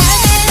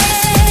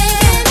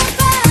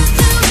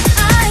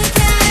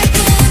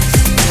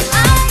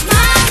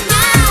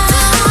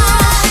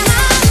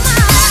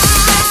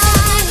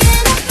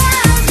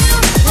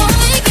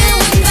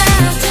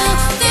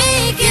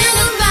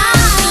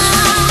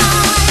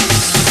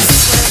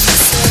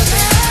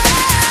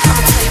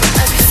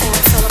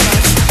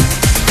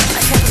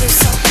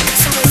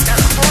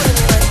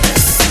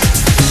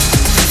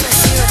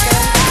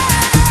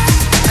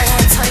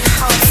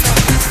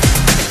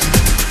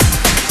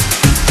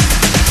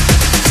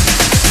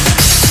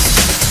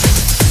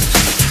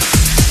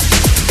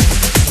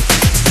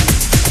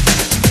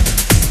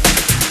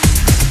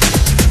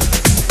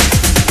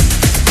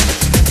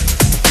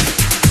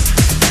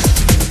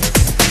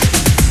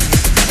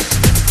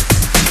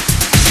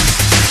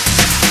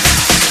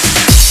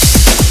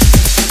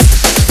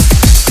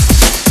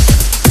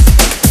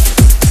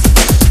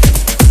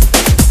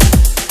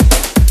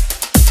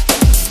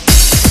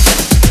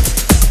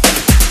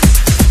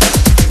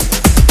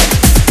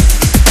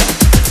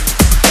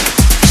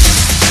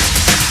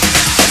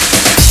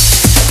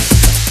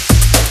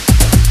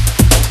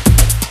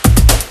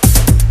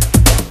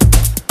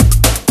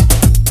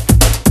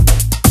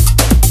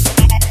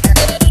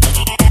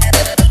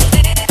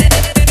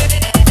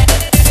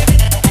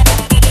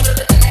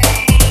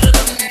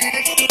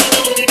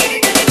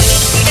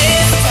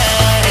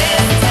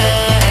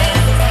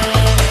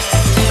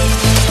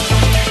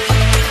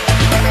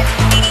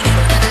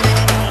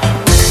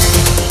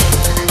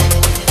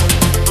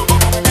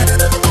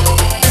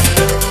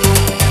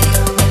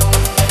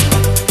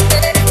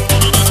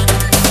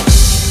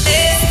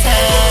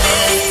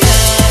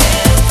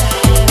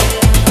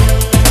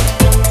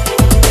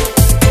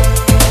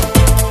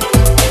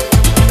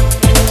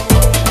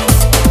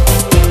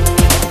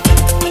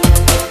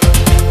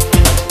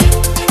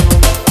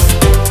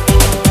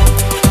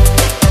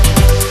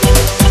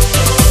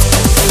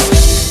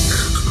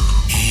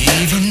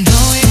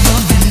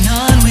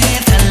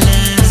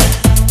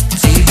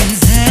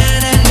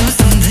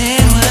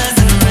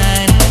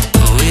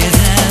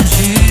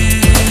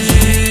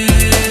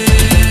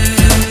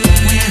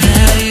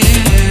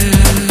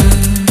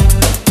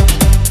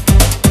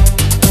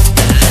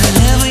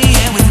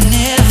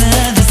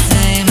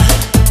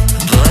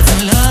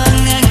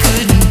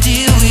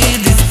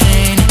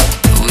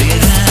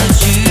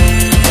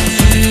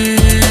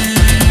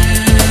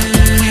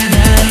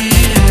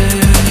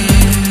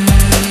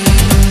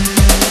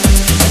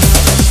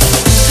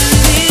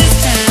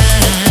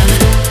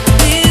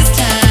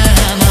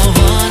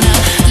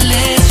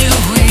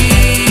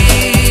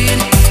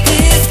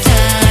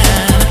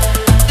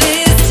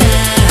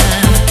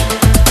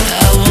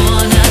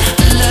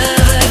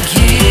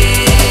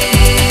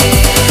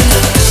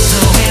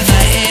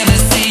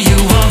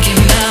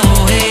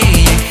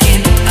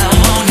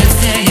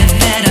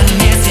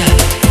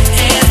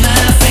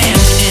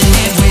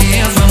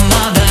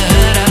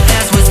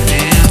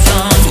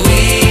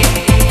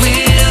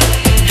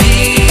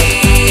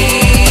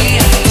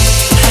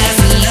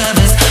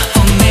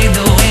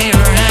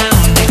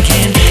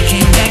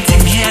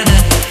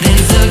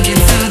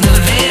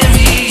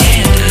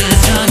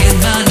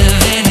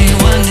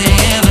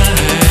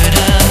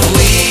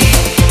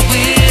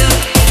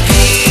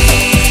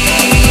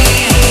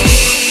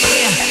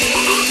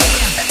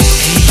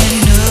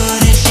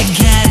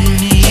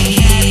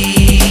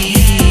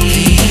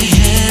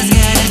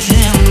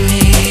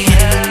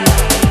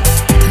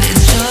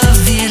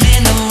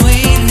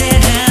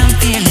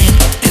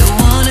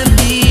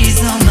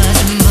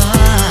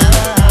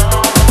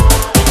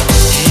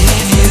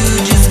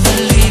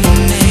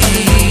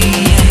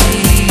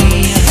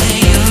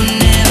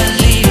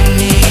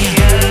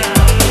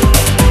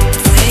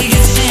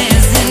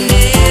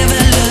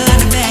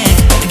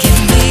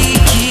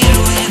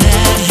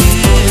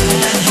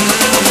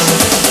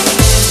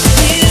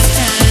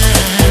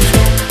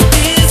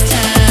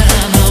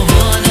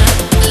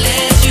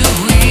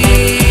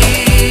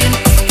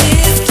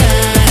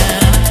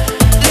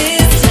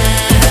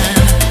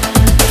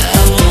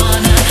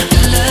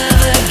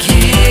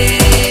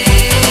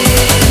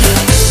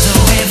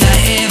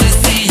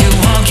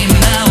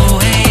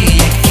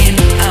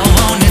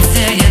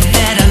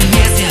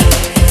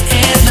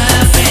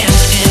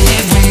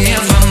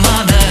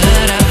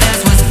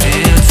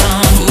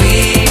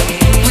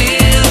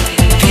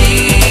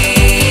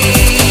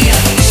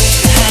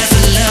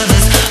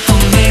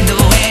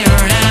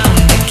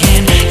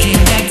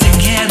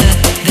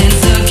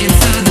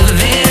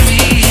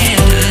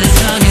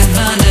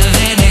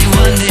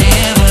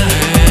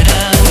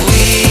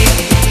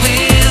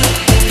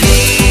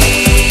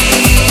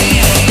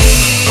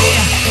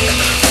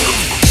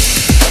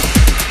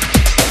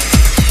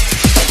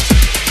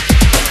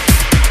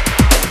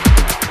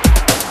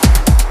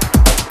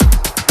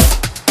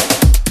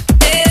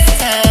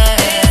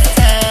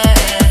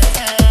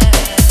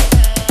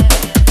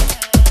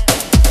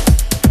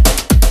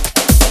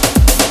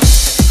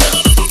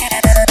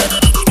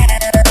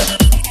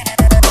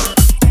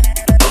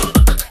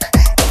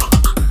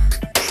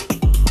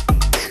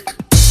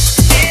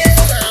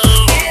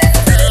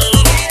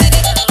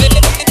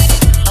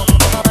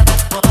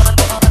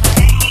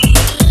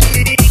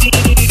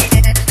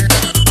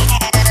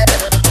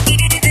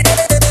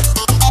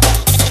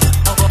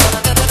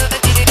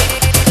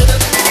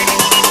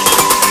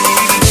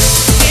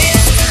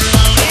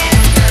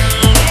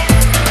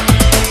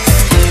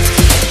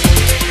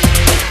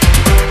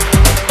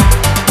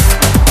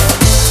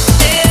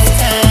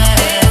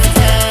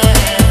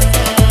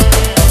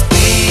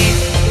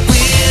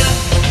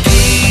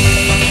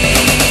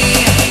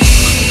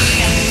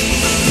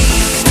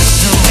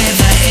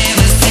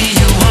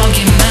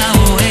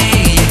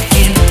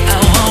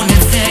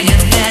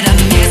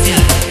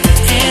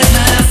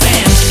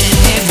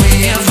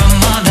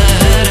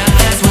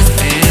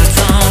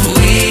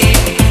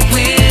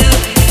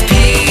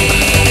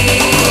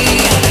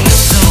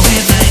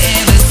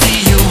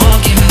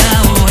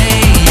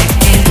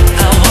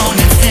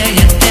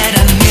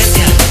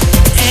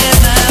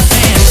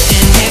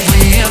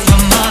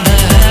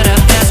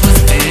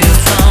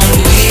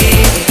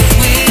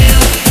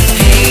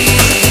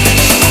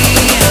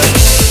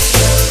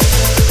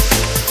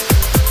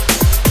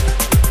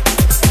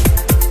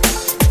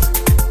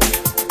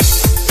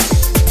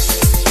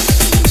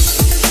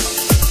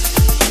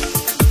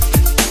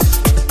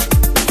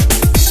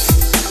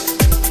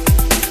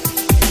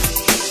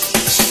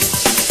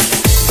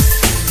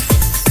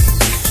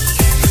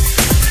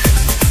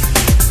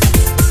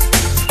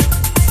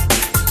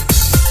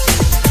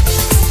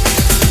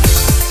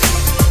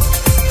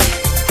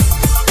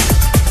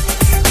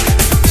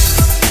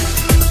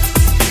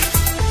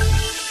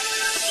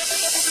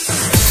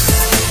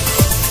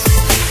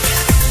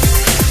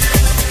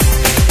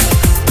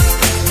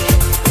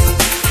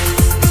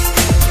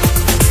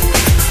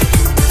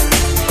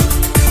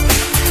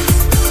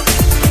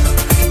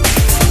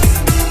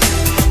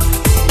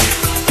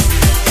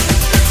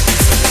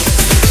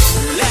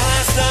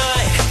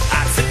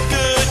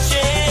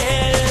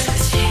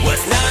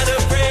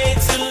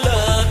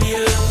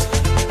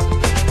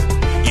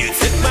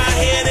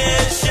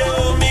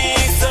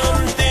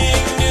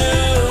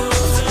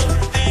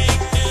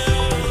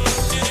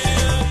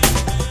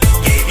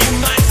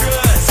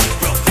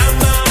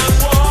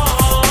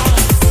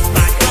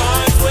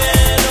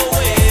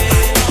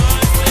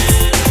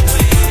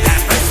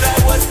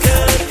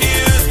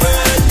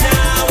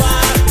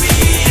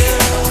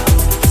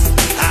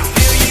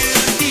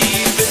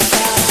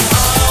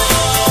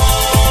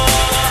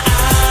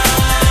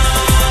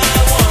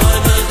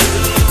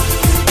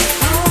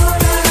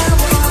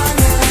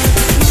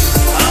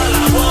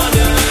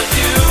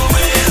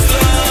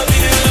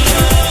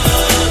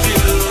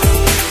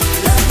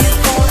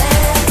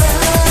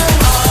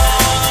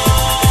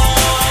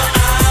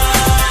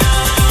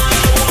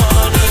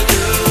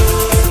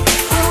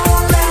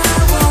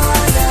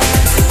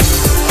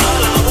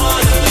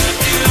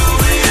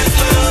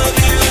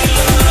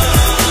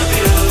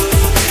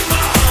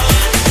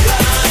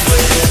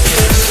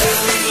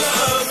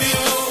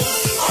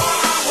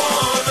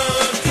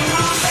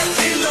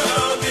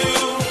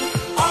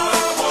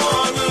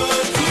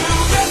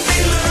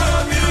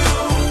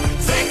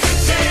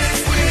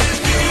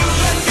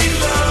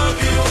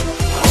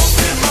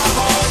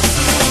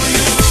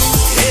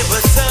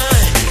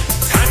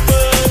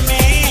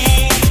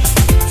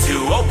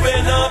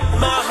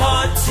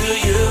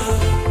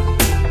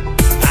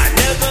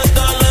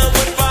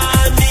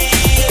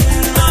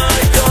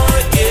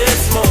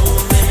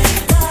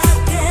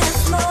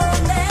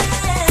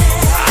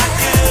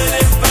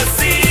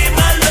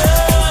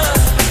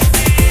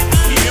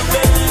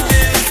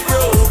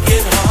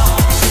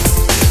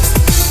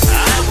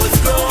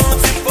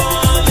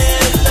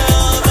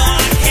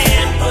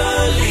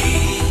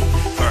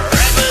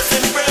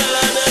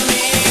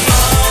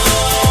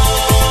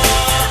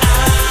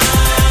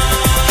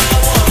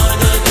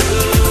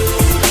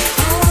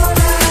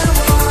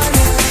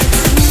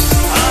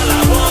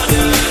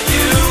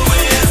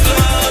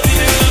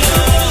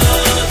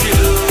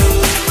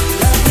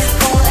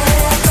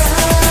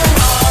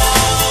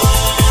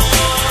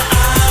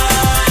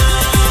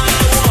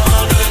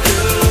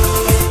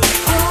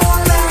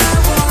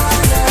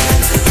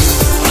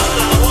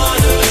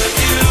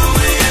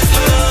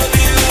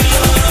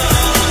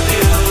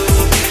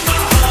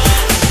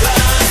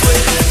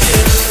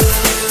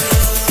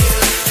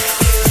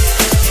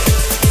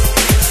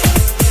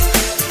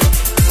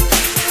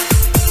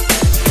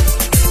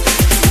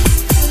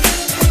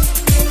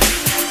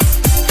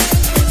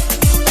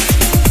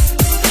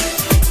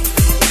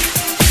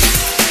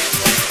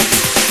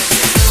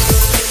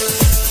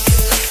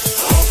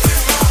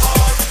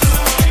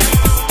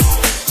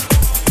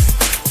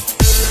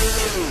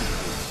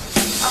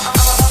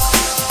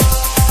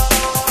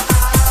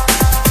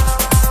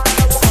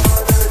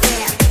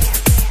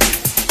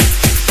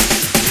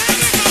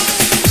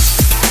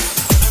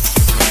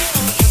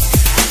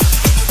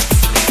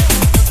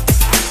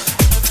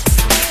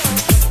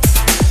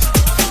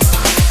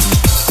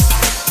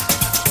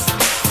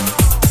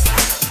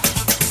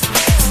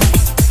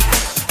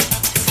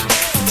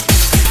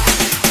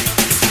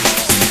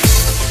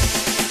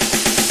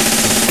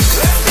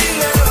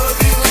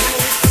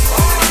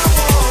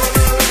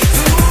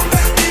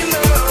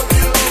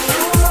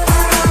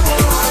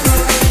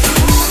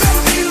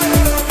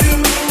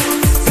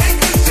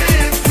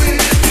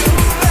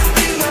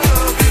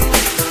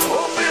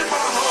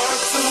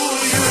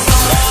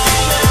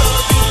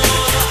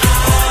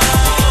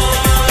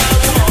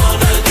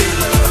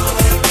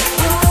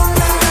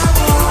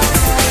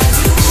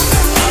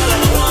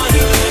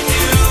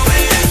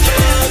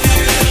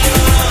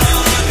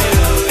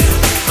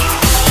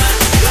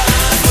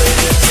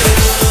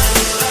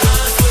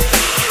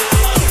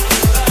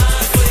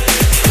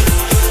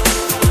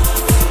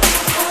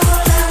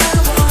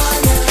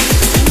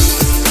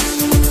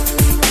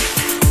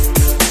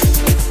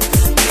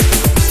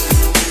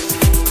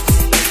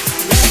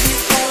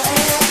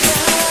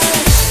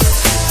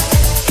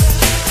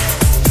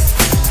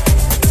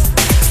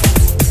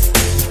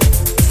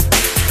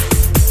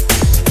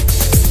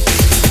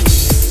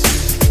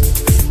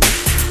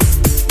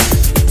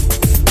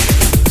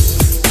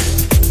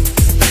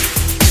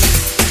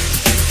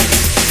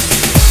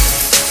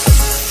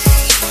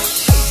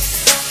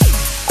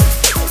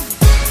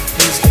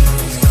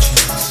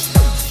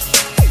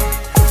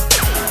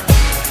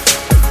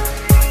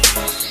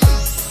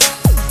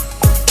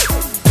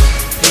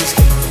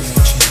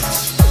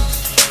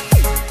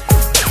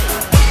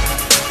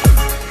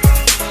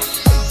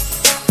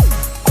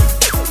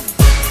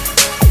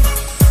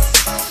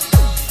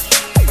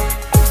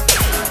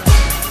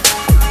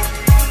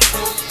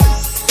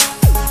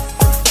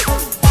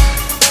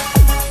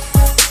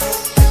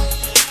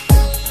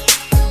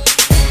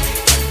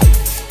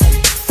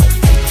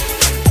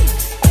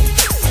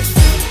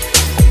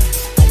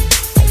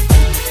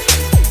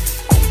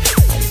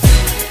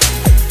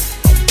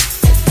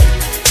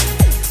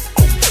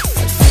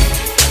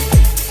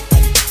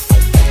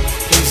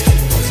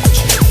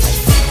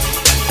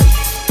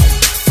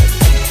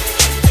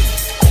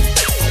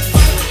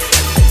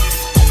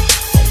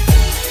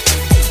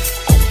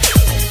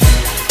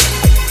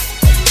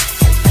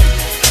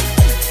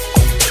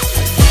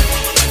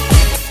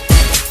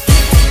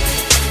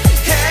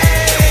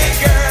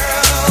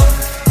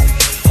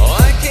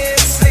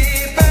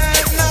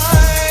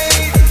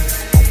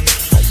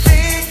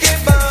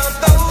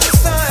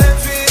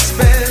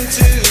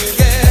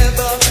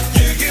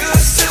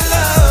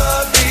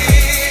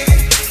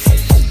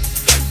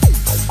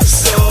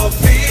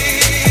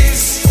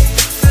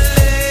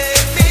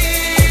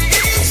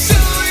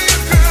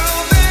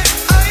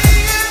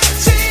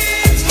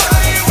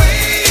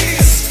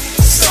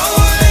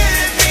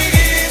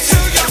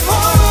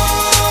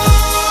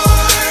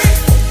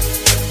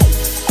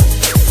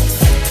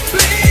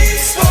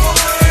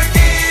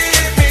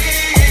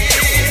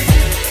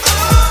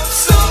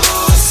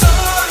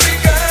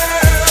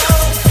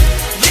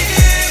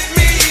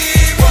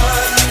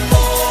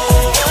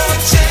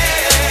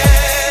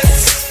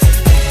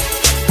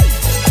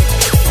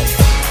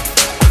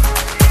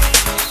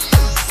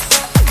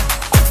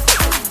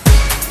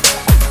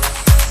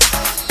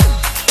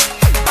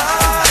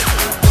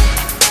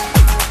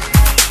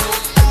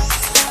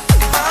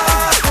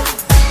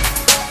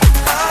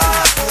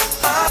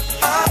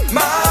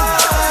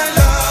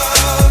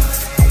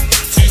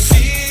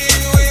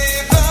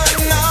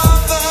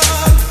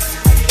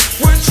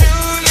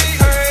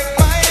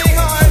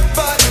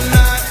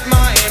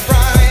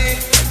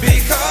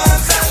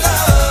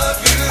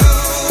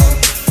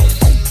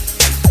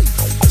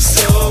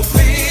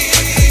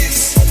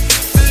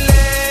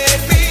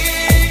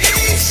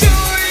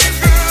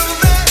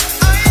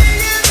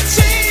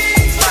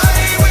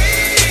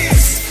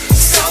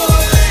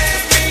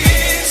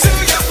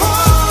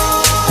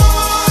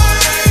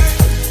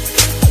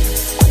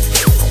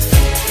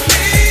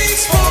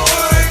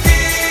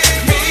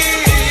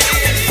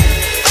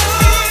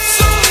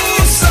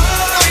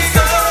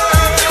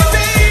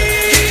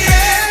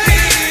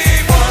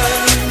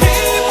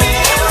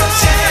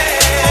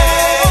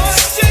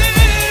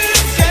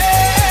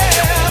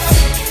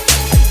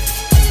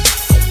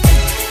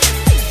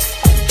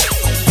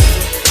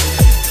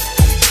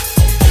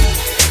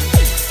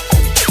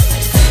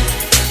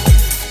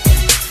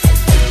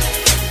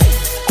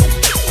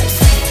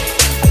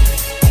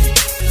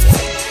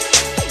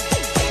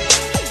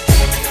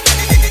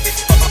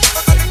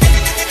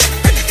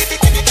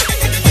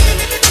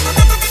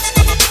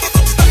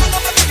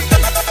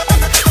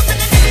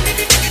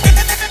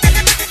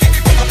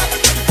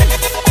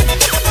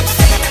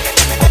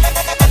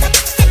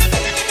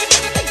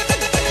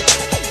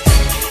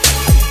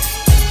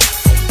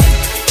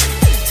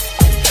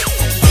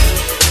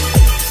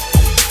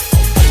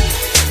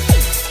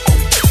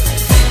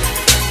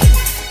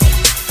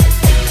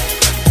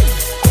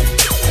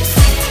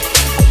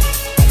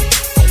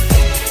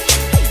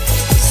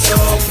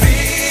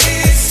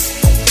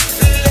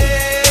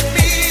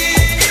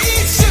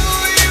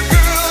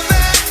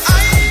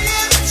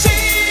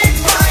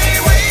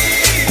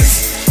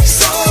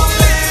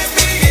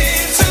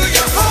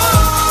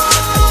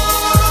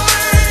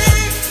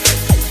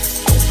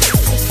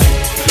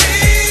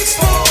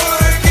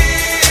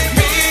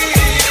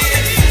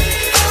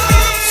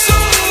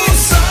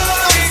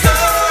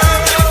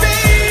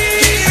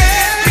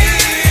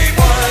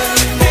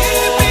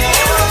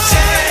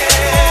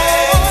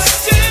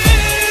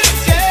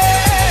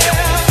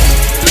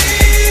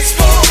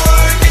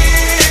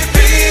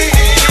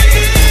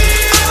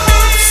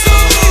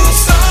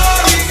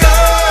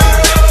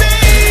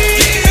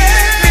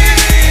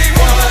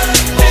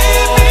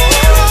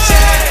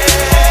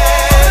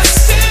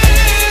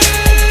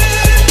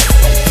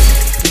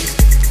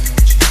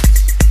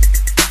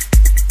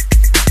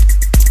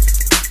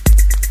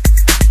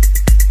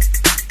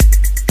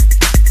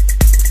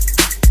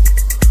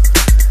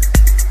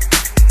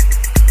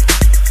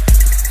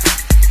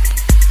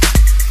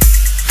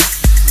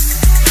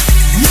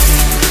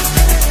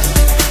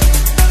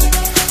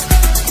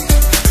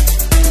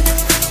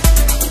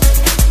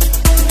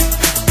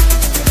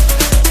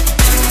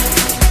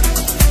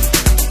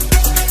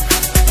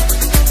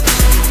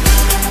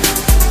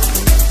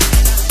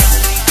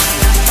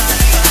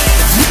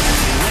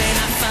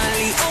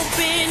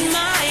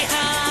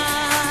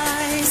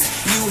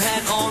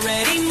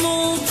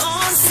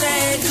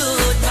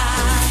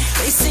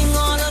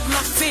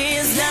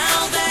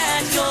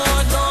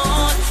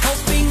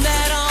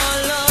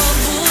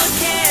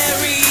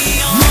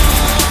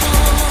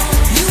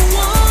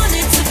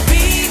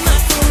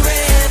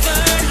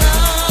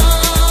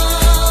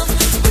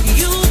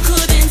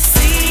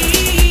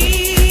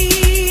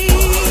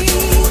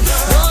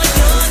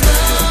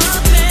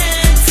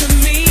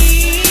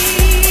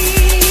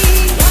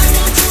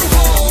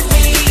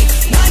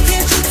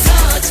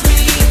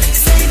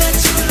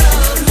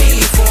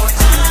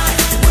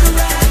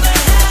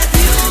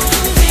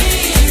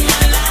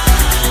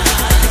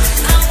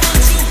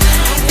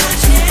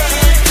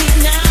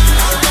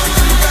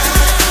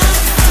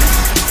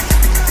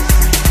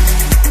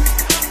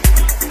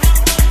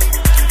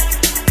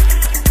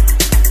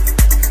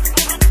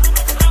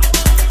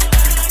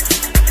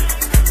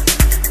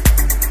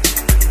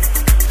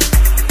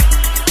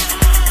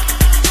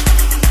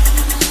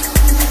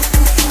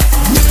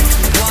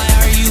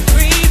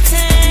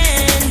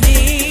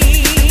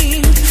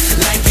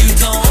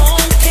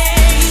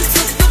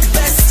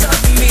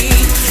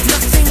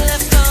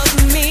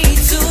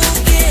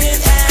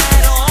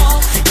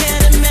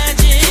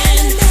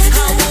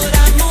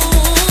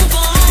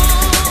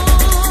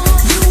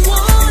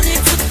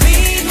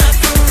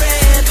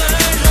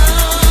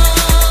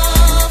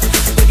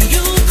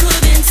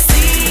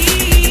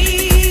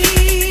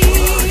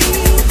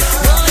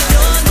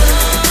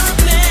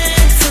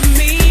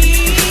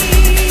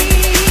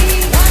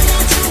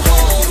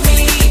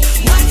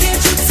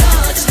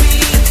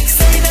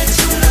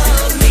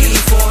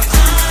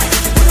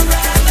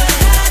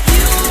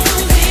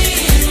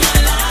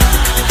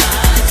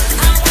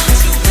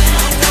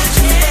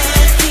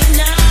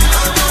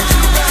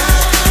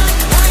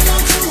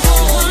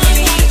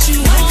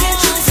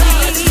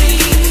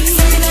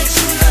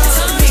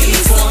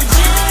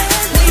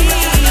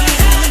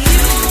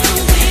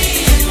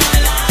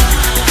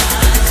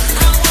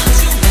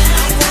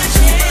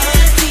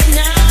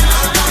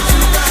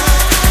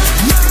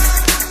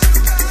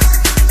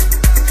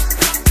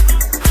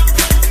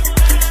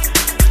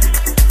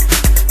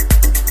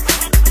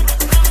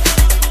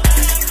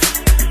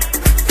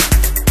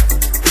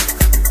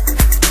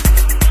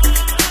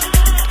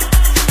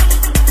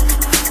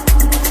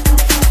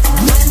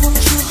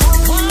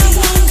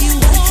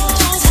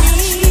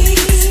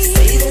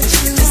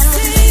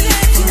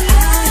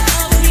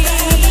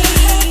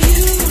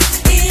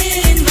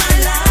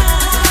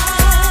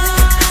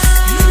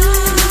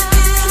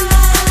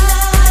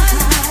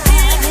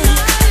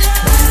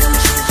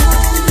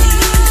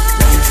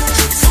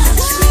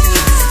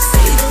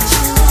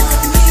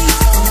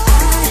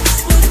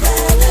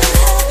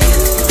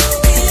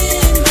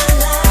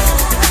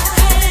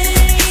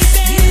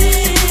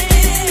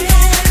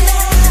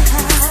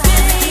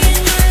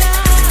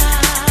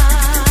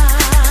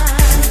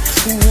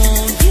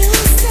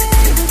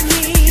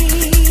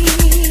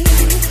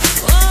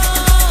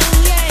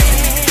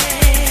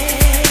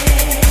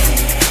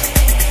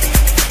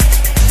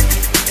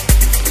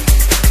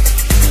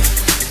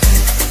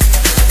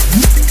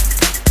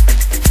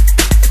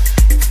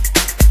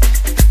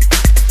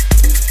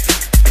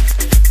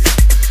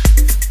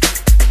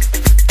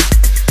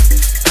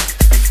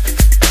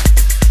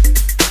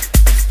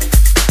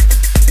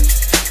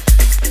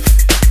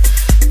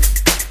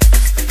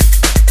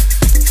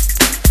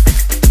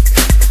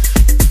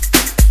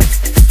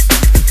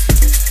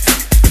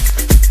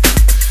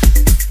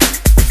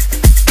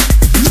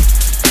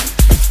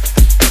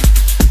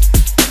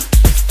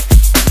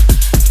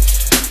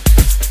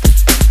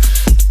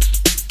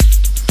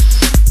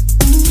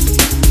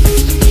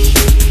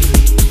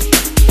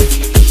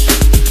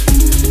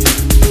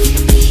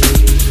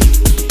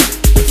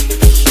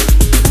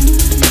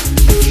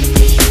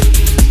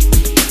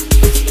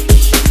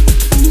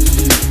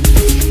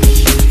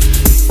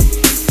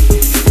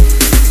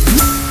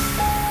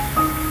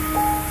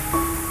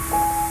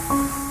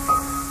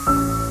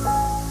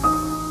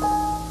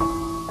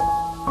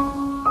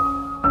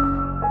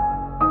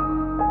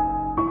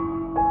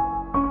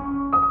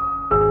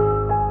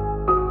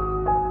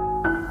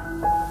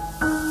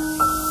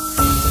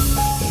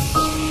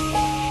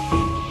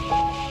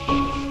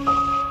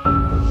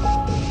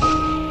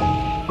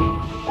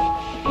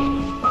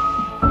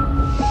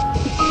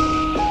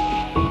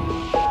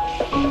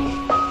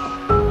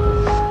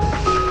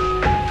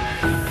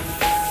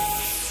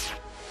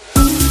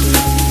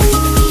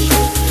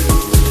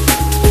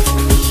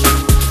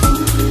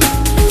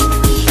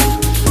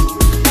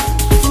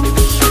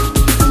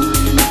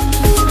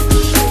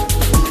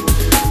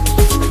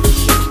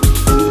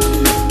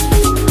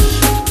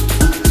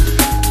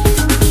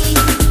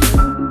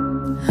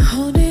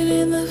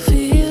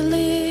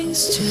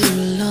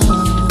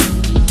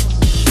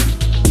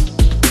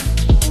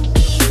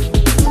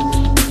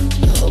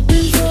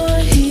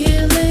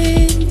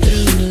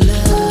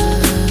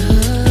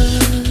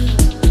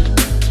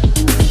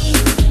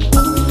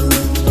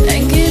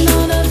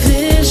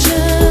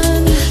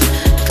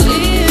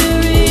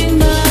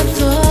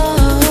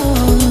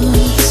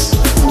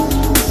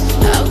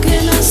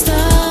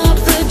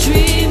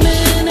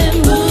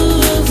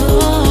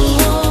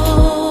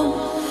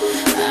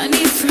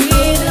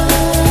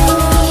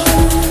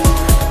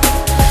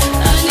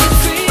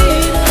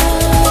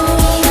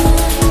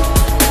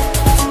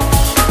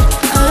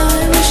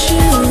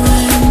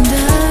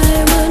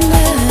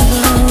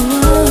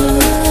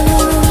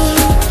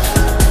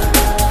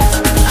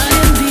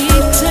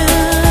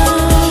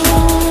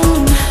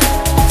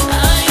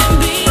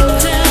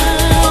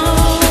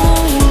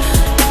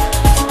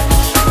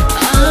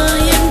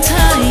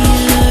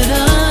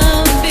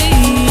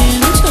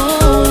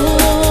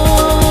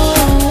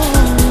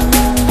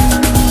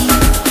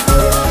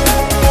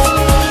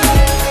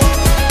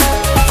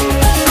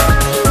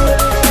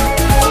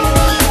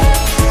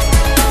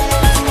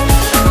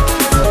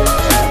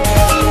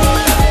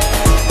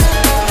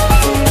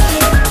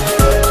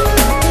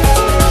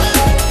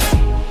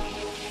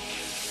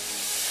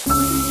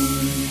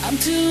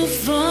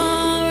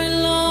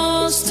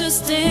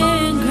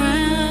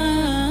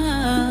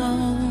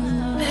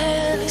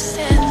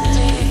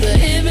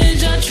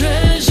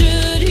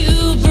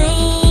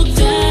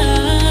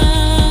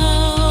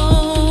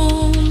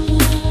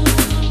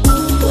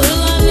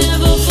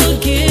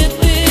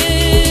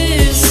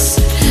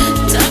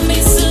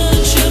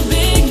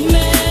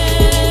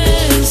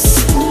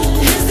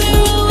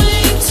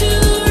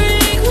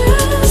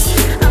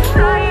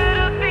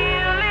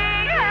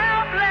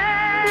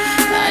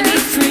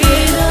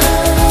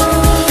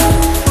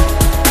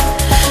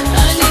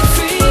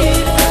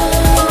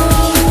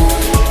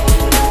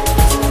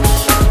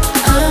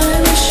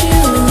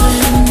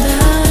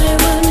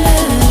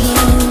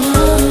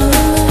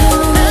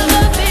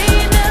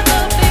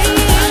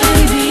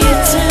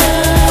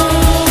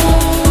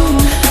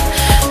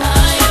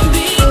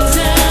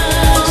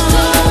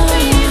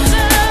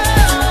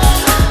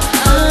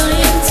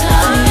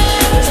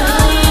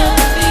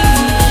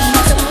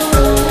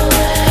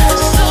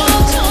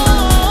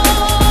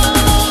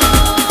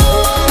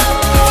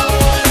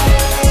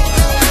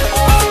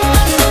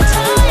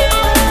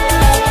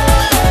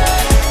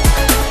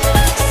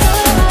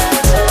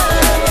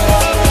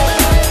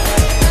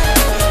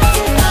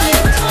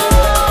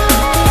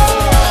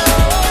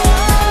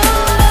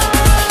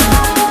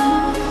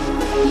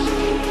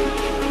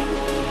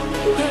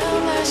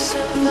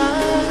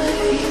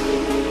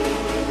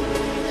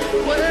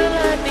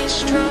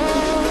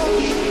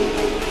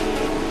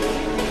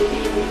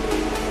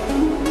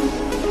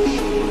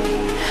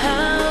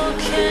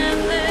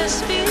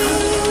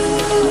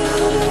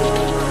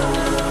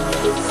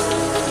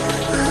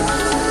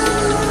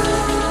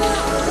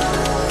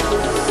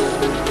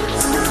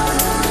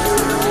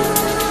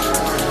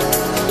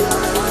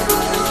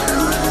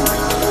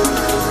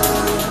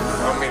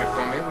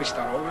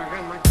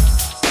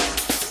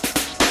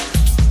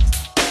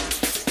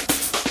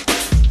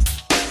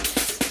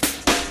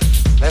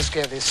 Let's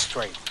get this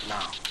straight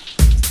now.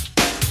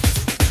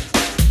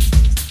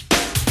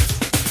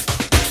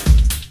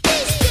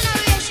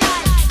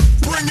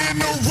 Bring in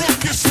the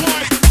ruckus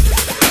like.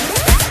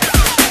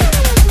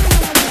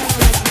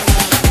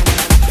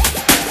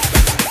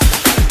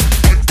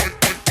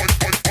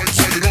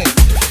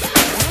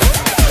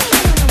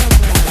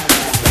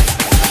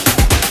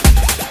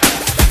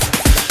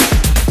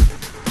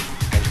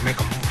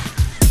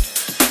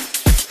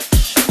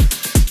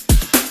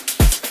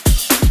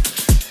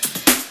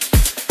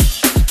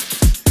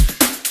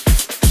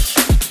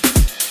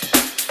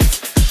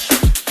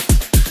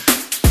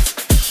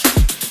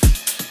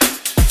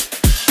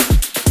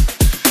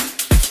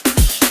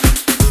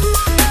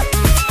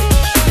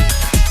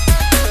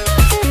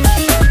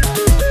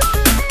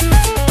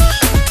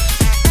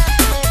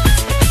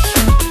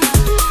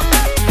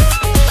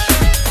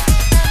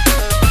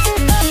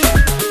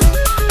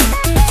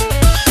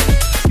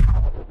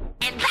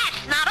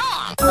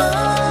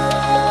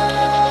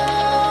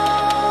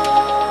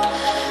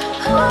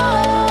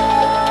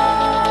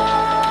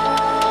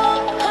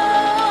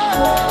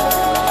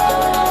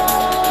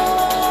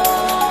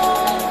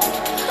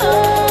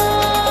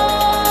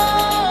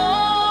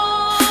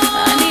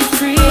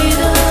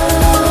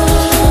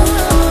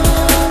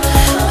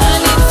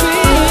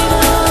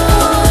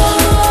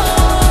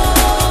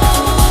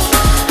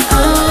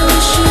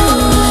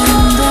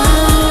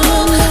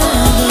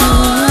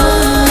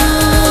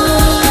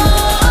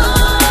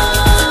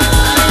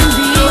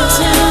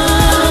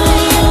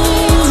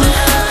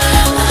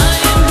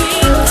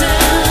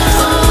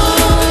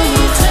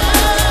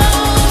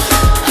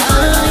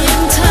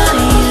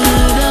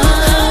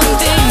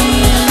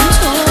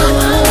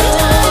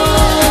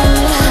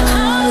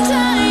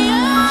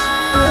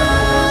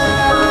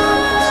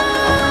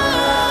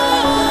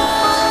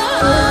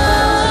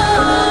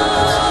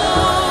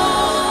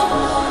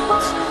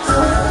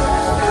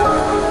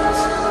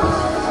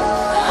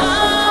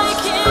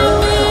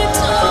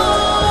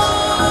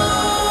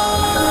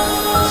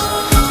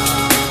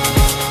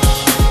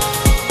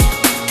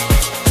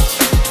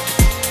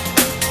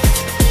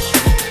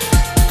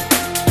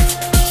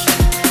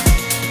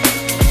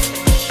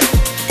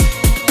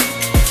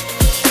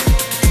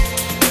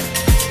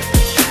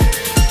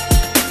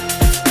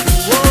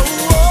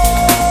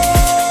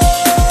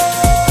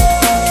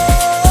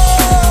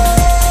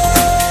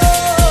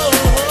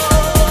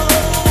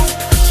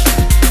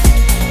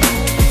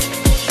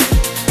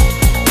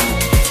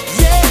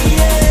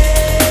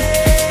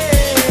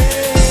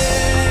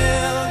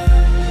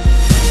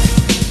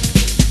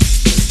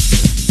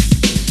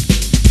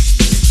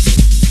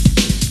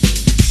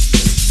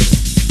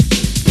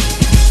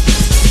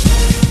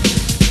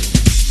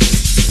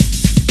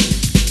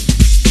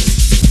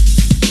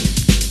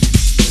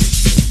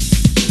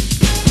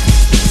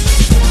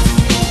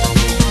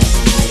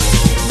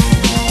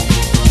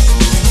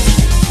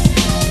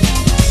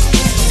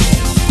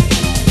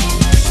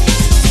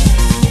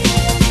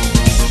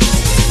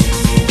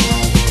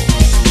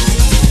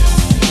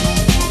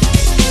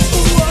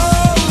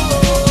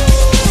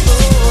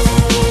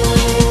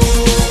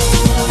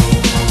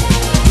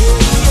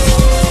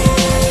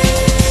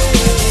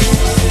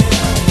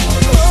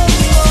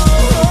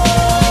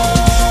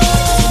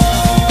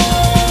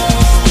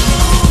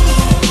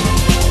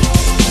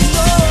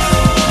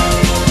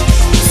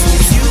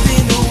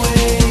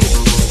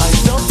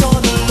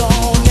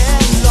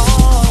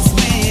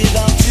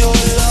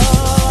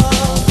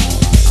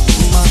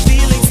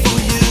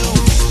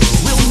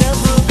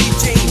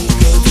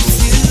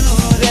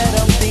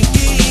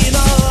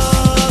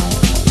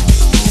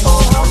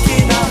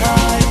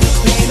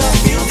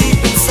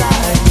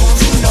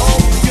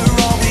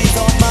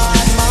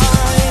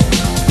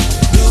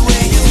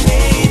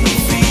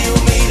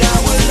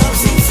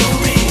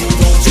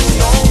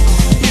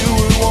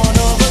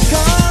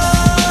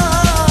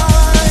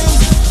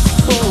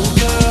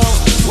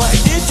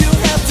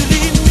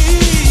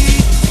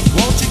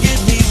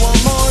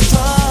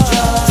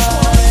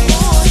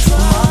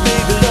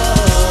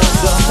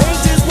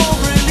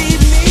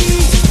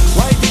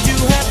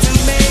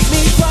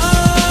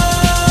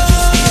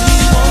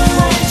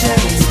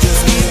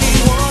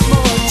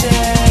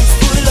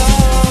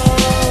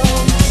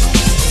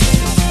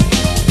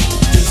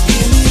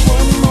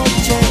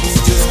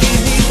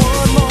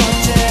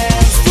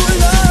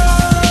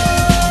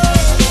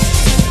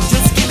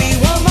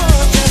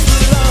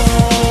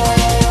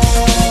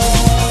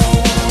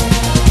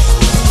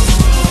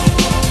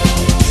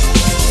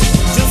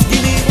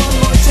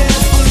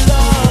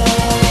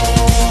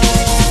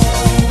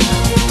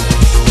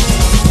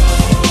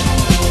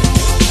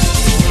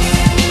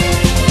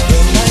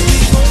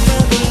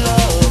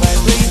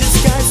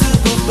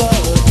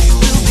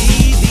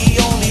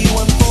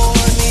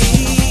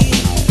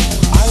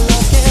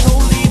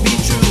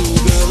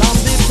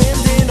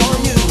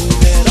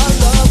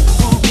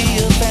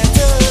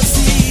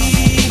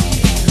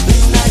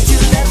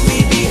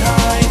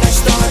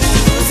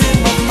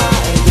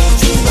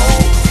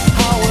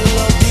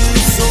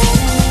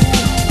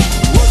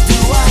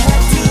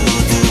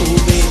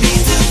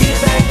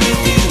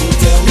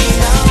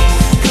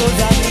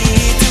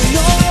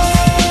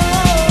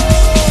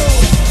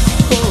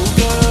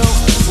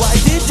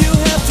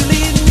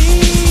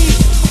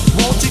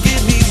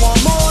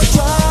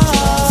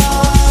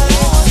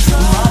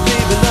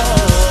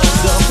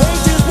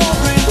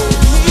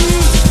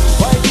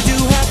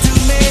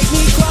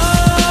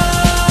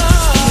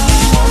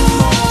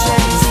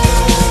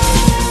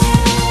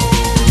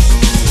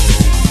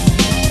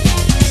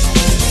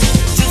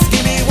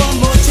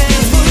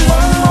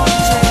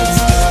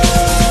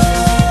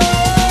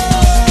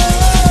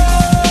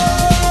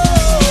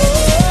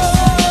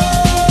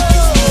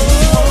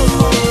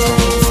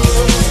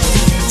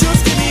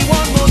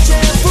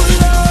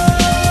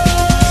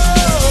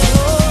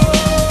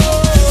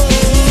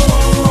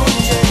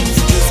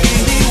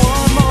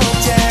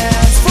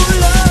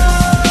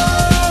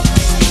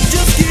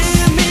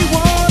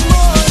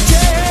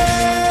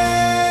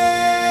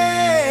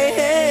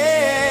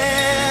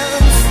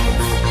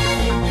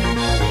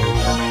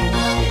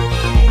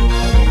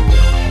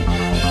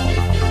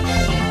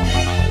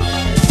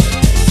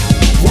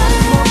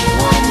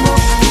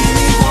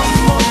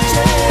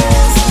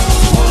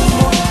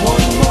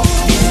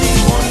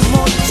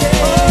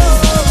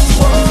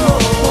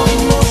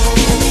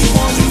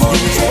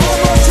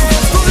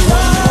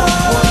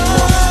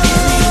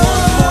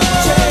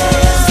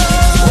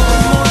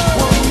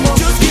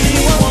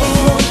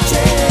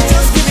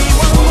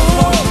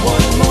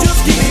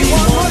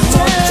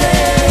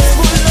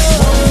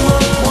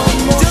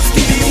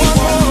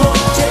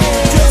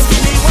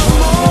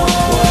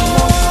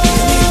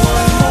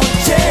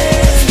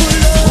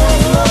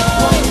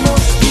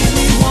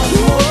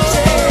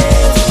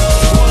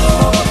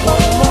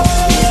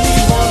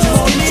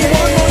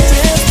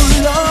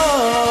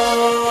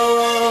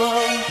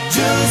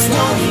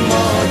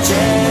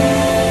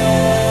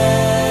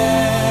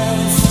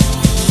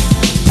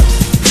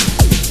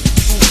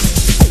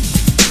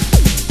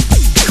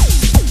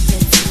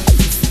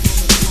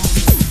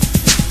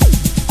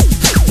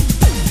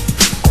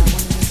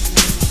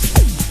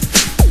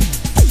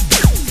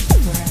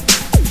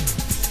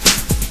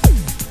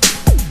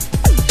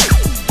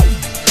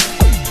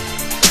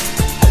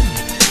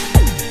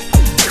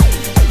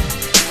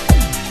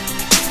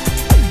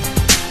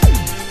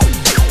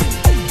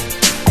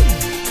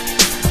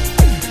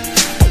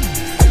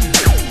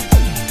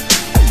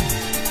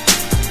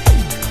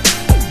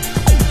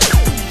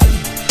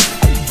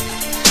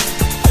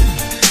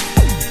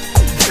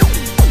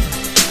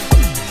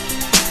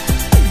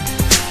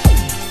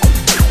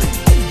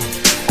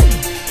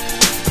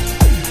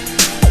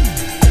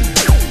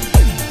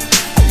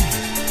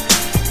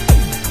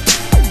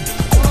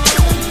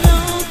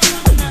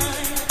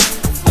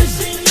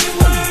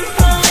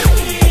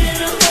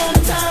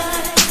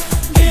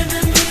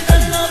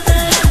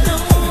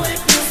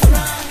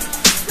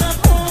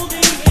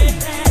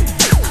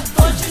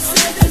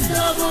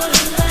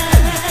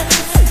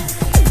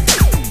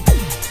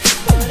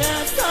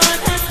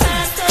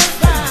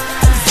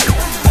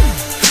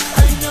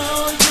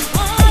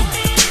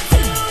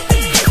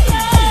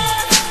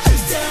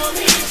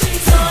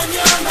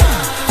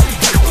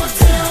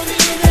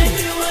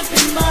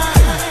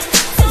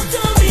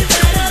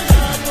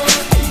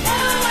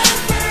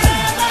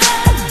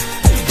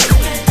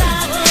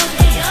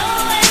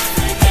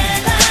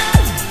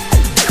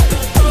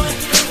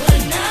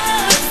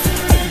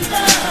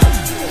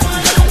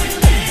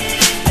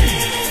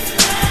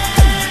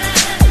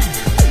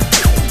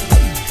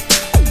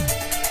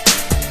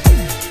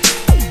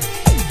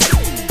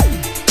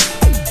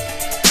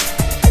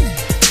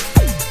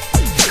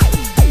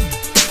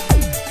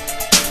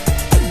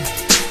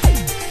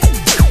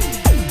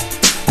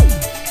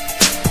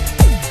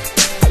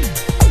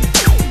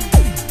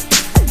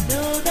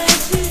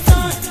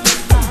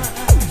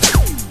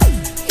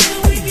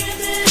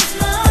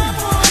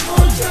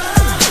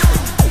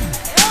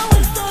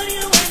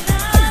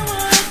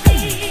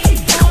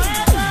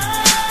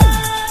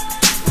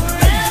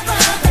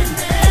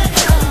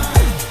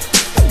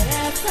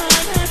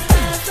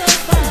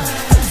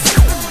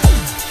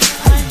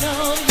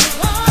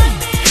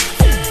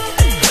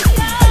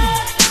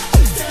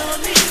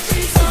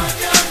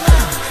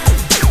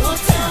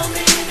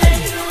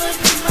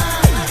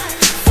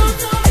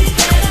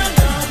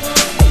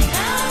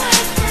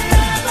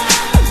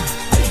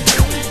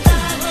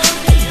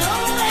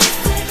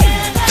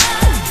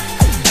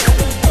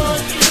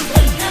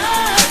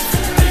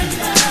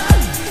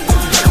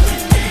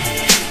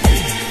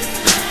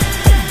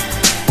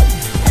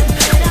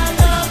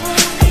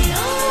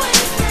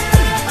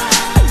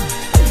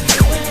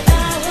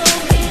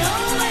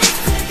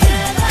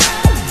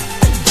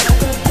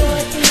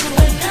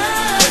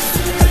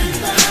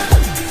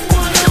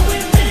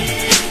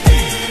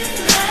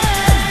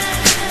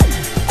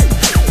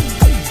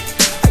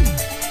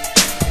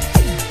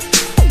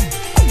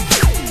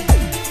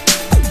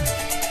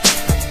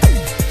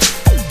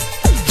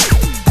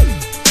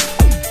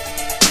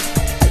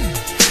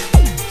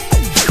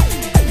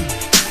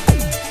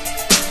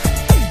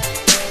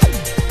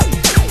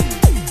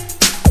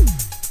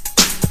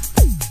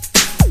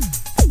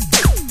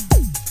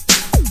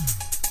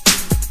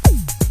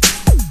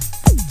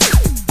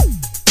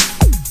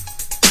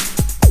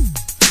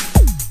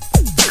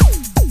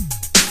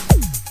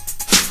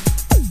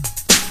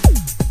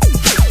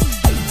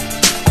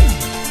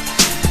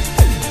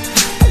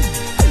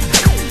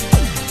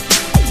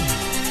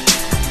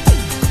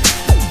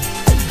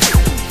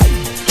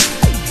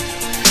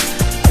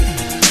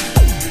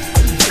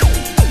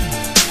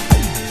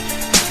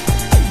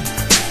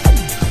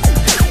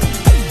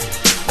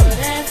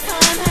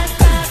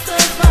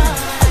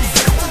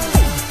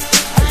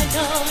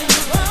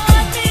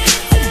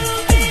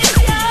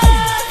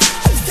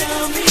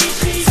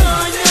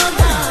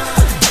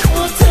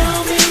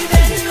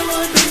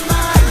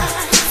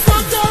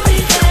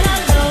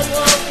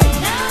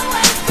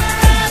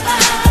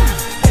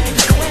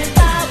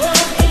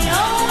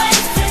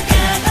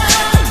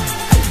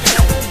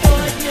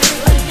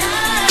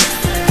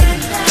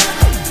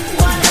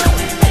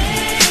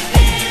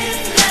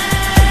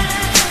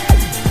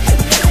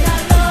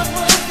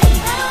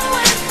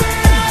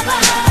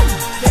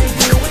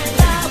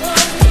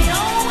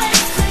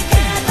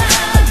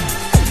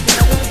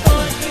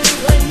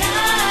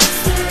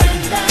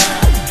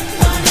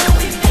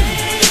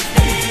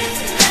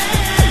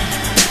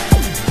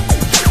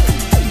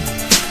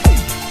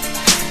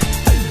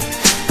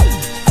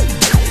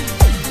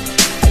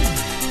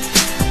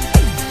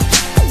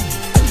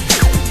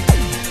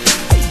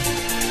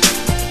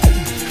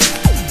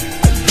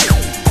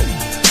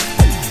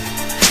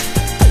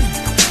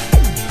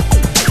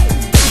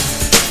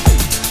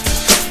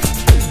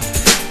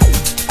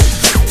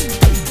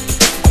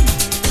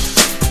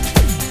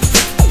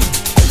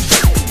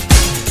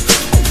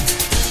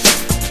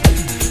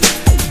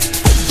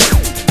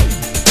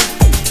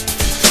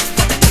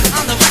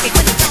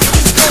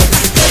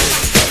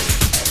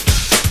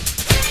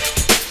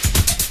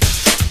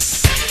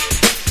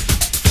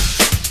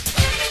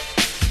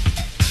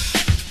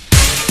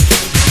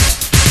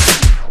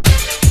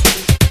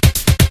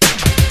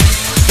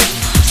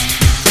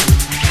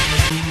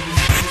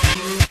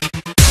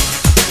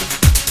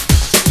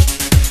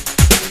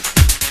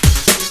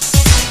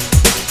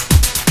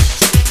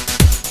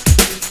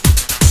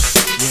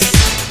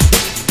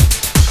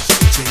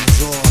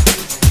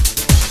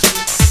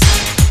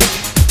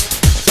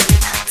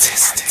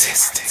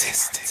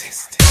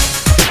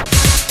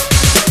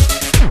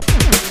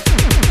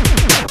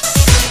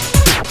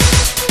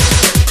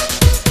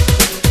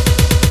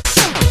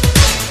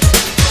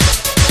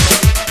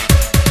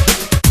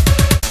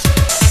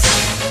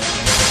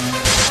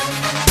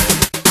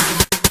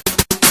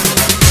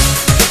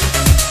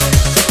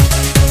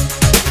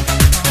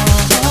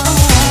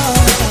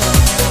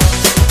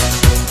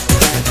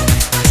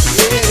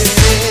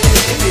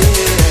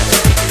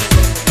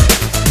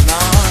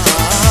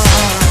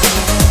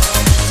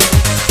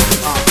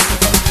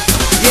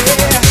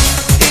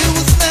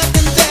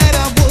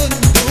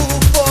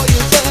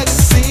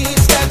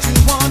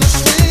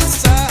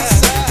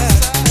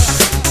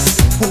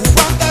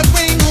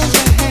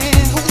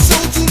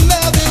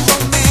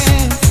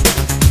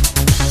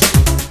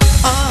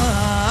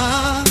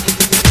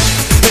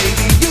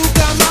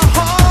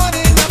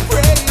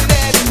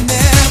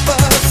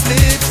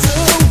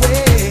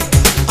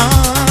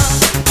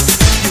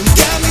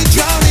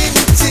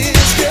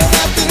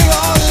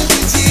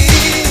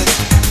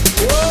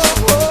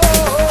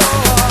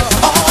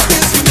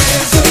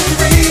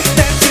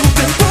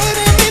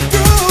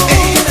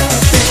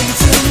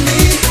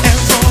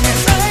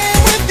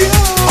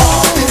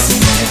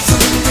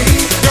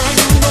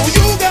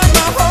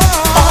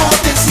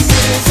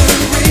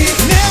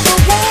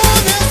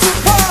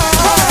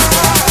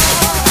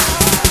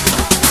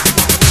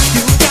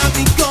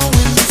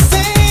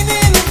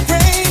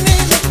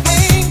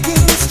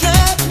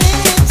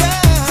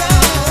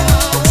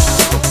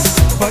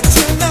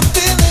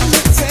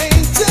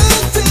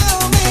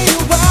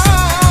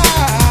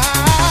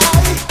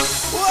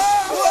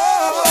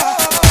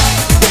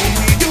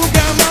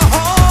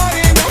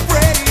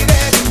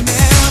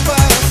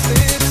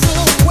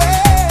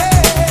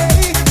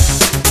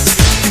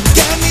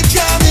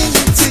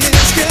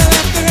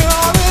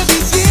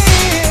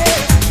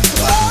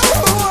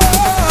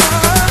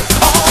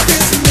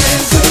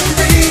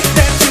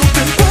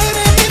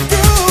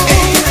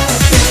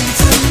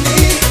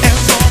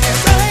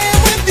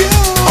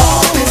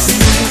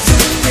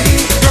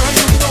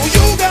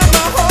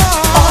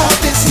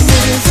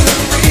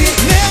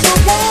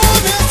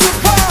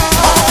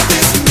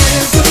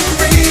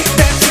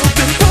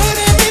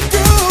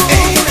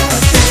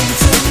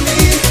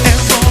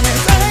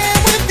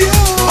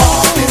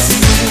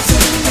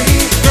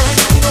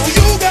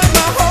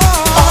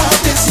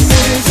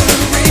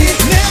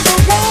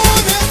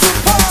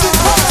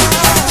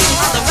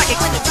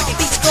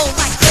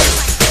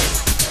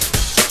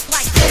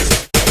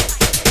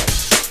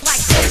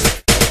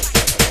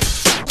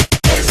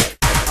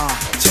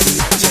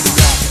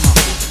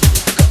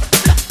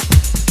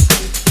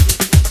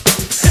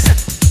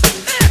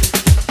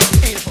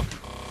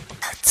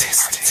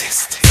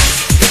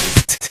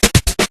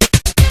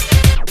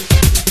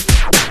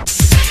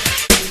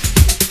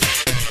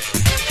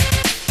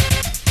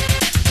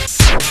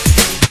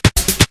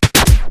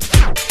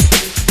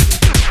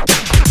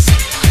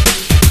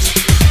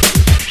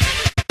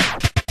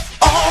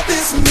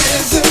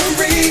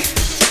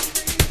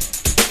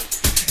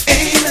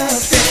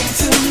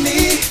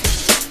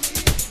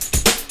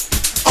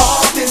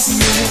 this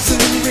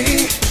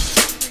misery,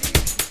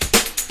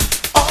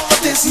 all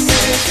this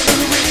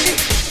misery,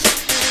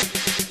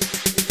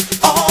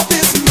 all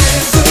this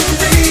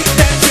misery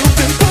that you've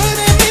been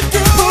putting me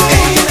through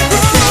ain't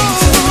nothing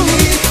to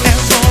me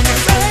as long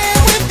as I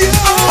am with you.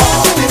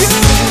 All this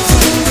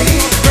misery,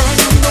 girl,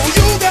 you know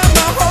you got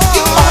my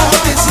heart. All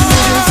this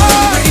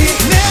misery,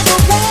 never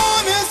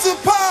want us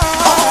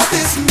apart. All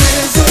this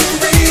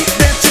misery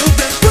that you've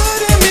been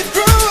putting me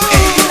through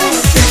ain't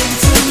nothing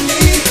to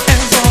me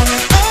as long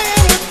as I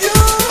am with you.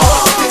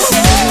 All this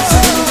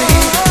misery,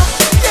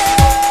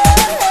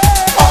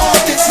 all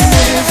this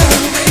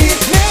misery,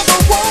 never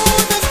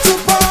want us to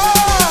part.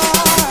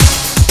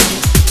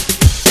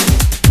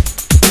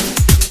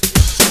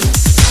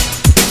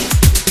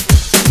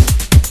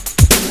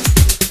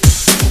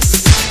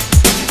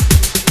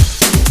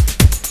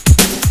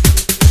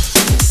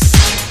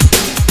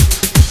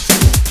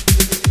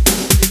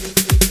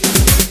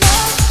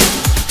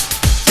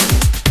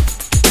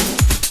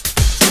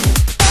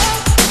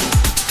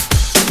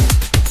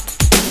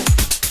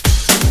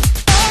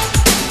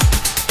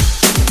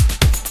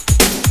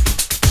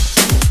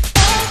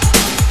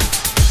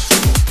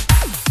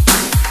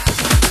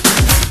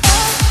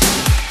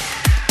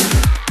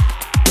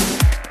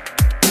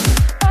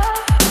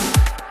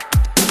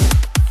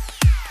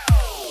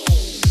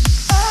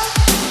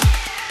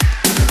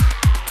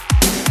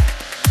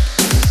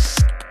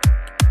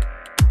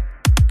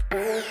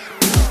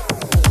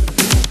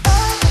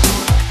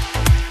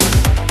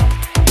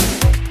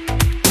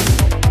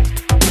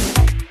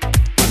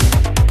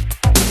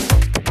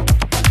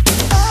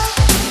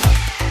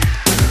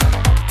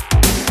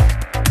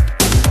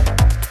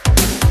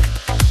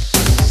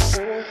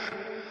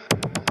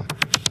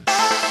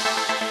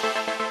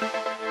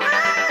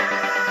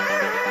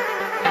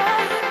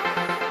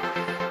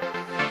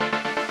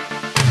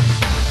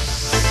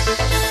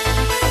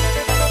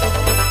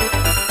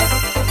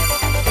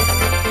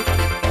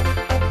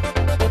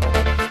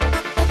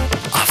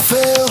 I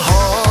fell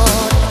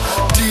hard,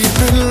 deep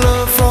in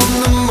love from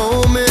the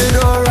moment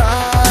our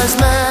eyes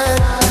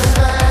met.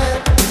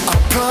 I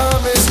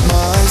promised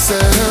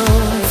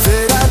myself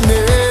that I'd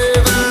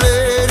never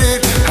let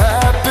it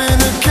happen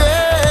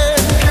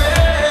again.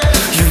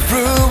 You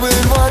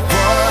ruined what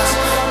was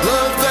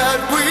love that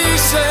we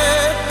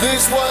shared.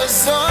 This was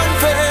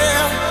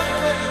unfair,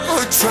 a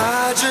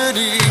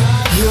tragedy.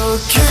 Your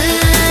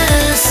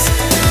kiss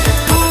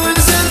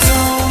poison to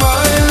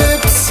my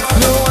lips.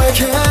 No, I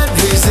can't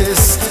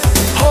resist.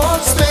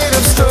 Hearts made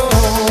of stone.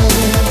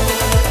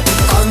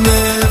 I'll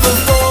never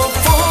fall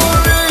for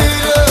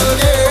it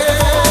again.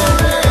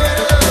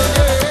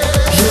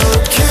 Your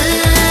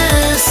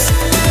kiss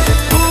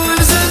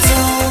poison to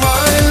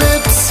my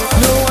lips.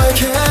 No, I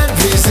can't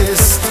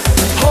resist.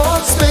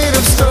 Hearts made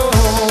of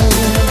stone.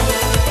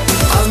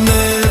 I'll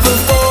never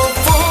fall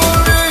for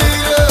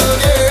it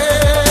again.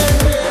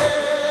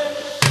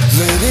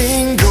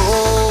 Letting go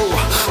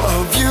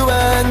of you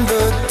and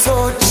the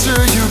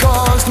torture you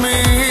caused me.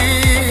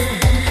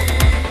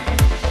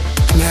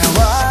 Now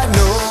I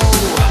know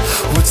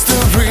what's the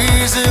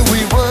reason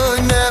we were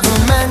never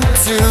meant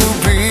to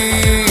be.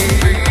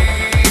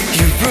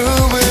 You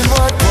ruined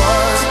what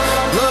was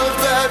love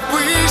that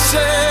we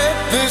shared.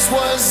 This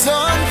was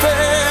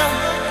unfair,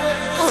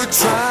 a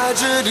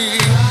tragedy.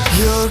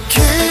 Your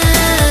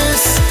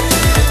kiss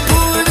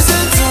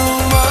poison to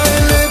my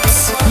lips.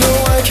 No,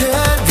 I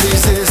can't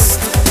resist.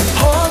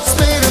 Hearts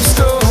made of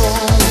stone.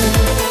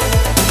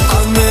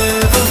 I'll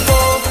never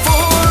fall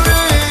for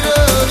it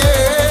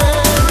again.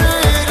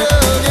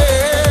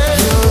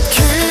 Your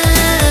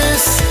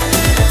kiss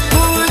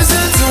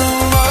poison to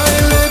my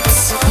lips.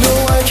 No,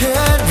 I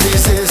can't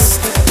resist.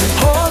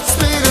 Hearts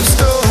made of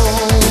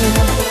stone.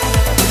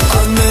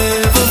 I'll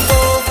never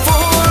fall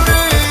for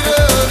it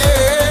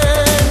again.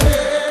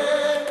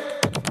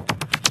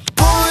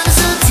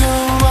 Poison to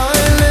my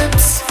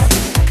lips.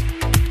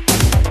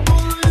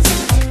 Poison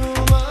to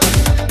my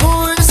lips.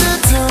 Poison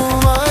to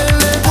my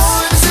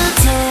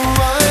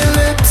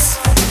lips.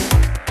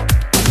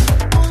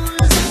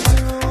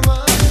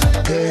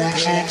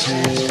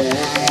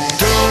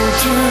 Don't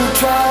you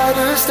try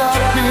to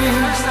stop me.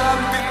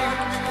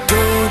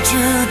 Don't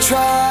you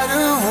try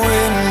to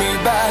win me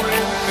back.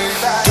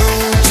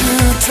 Don't you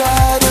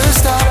try to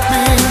stop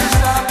me.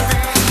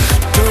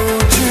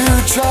 Don't you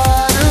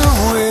try to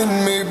win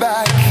me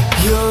back.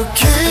 Your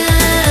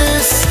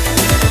kiss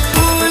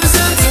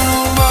poison to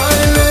my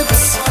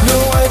lips. No,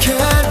 I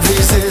can't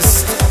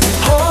resist.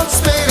 Hearts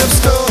made of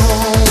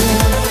stone.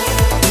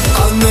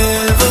 I'll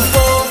never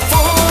fall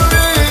for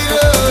it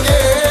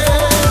again.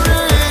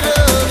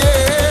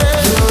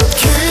 Your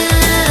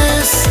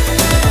kiss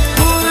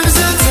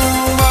poison to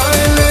my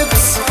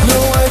lips. No,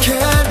 I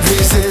can't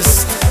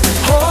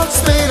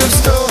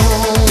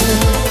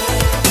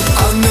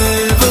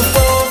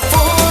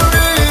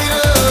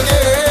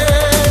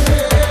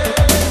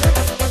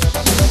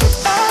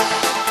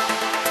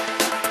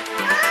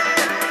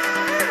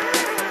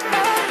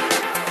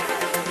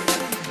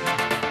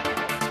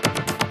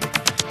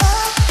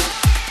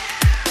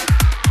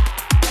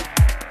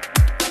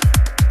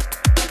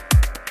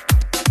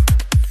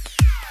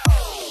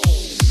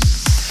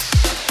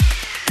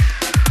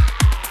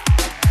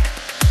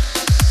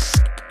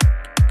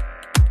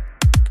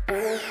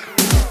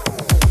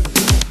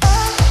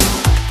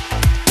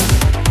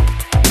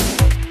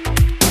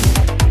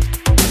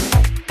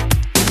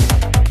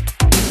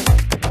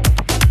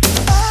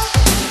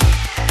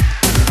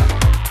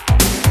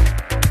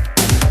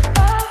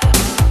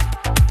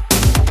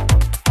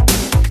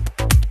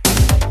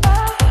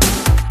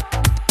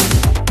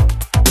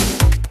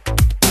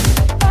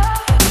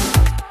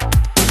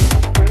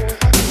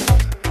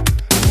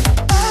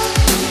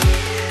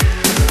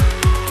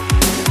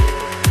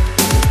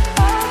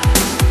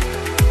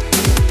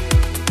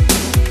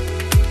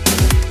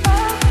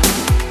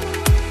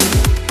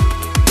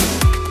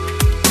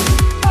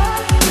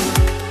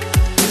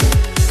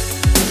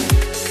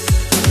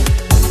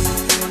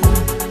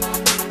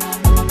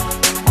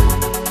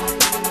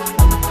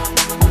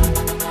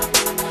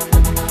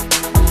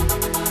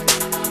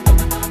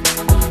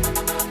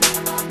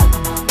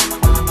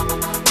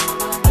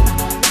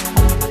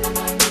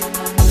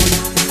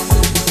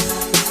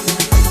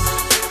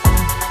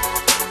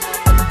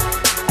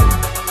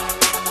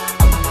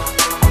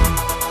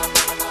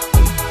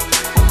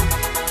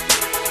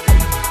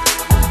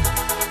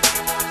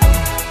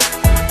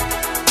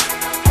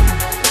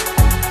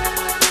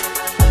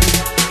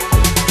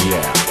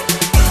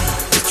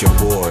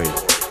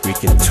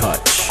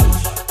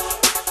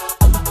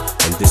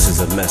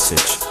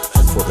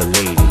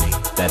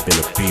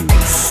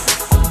abused.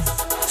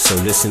 So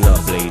listen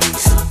up,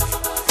 ladies,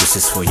 this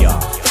is for y'all.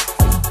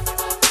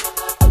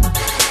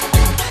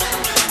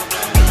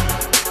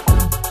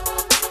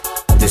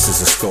 This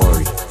is a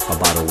story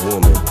about a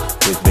woman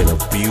who's been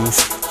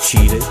abused,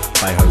 cheated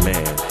by her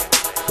man.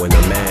 When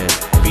a man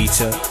beats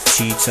her,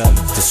 cheats her,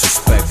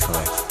 disrespects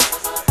her.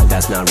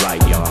 That's not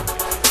right, y'all.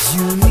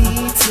 You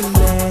need to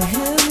let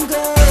him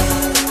go.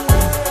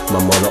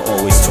 My mother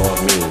always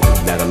taught me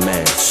that a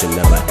man should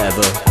never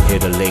ever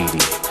hit a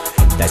lady.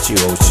 That you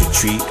ought to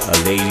treat a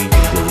lady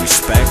with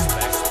respect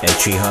and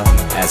treat her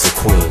as a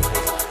queen.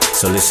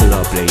 So listen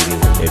up, lady.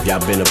 If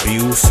y'all been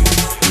abused,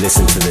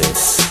 listen to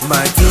this.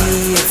 My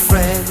dear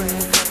friend,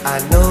 I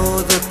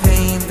know the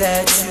pain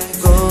that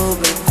you're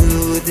going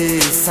through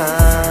this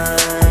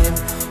time.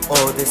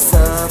 All the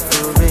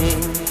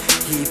suffering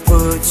he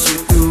puts you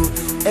through,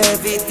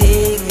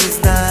 everything is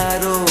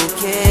not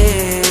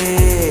okay.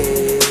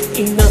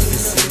 Enough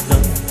is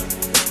enough.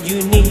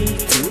 You need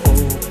to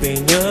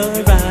open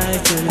your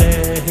eyes to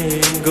let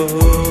him go.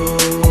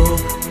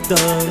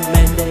 The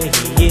man that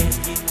he is,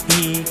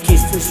 he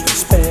keeps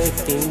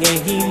disrespecting and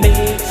he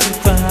makes you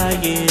cry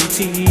in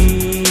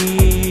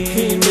tears.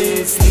 He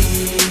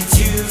misleads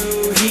you,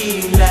 he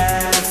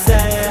laughs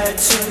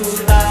at you,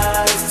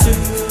 lies to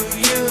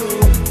you.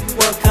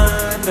 What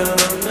kind of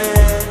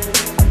man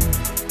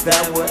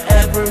that will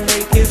ever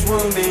make his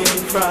woman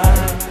cry?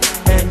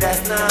 And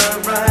that's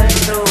not right,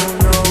 no,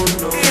 no,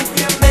 no. If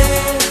your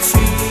man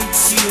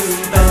treats you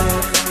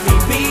bad, he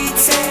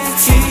beats and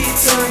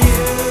cheats on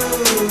you.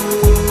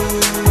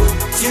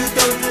 You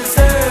don't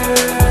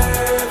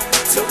deserve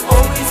to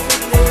always be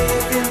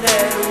living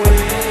that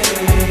way.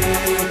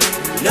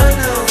 No,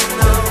 no,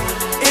 no.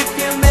 If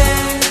your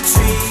man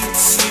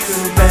treats you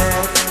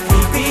bad, he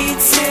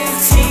beats and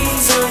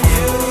cheats on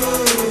you.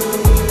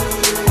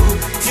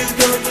 You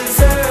don't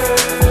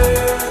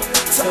deserve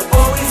to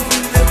always be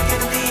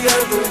looking the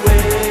other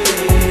way.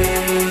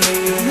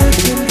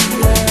 Looking the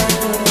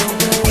other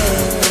way.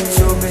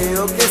 Yo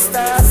veo que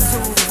estás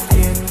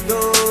sufriendo.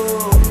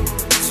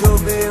 Yo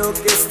veo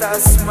que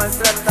estás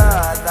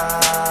maltratada.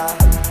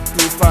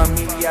 Tu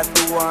familia,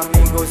 tu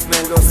amigos me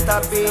lo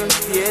está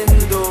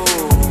mintiendo.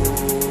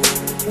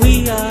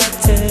 We are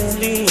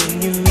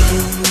telling you,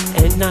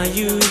 and now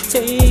you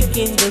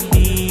taking the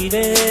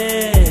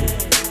beating.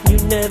 You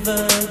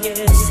never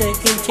get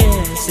second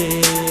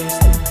chances.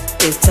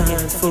 It's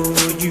time for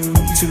you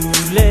to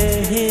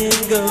let him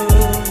go.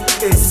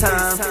 It's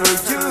time for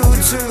you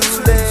to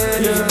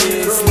let him go. He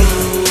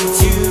misleads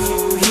you,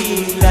 he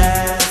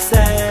laughs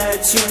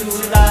at you,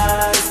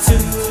 lies to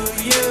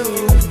you.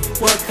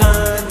 What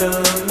kind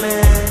of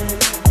man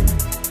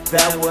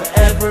that will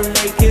ever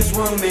make his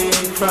woman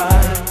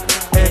cry?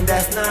 And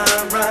that's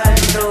not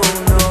right, no,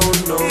 no,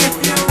 no.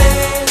 If your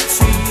man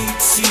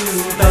treats you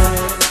bad,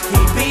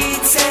 he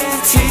beats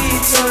and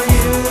cheats on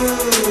you.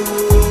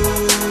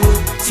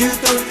 You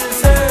don't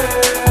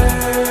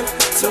deserve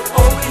to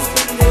always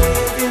be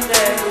living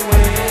that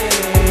way.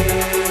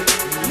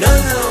 No,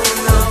 no,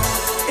 no.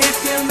 If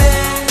your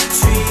man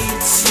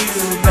treats you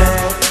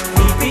bad,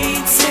 he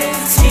beats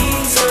and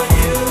cheats on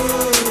you.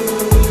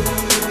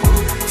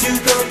 You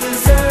don't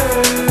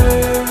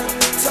deserve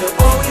to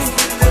always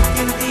be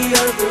looking the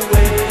other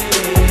way.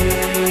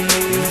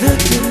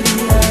 Looking the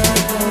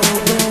other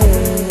way.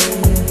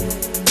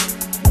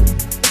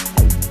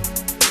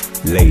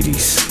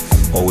 Ladies,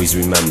 always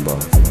remember,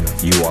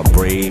 you are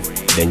brave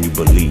than you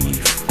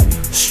believe,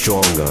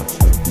 stronger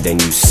than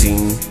you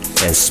seem,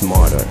 and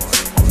smarter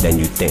than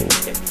you think.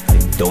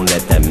 Don't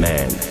let that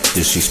man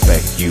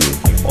disrespect you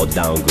or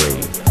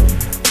downgrade.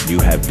 You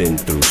have been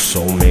through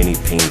so many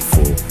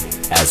painful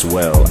as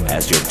well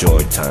as your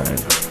joy time.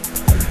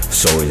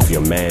 So if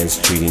your man's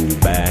treating you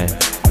bad,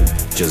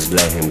 just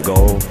let him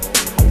go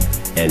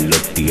and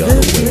look the other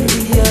way.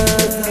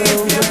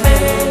 If your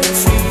man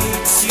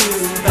treats you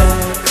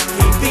bad,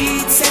 he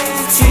beats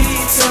and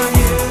cheats on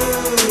you.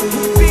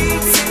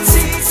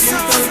 You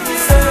don't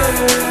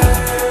deserve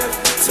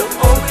to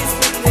always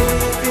be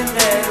living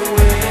that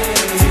way.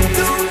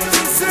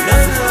 No,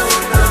 no,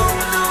 no.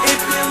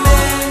 If your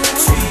man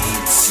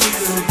treats you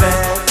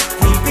bad,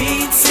 he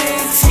beats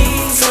and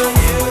cheats on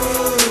you.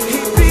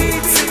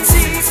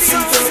 You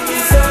don't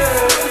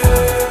deserve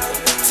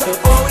to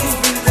always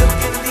be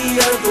looking the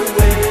other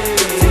way.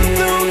 You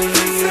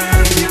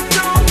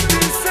don't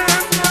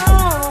deserve, no.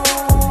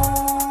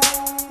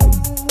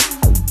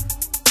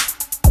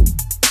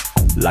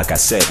 Like I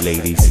said,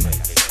 ladies,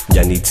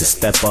 y'all need to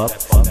step up,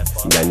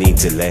 y'all need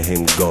to let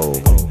him go.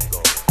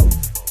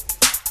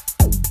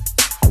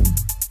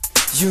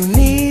 You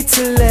need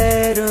to let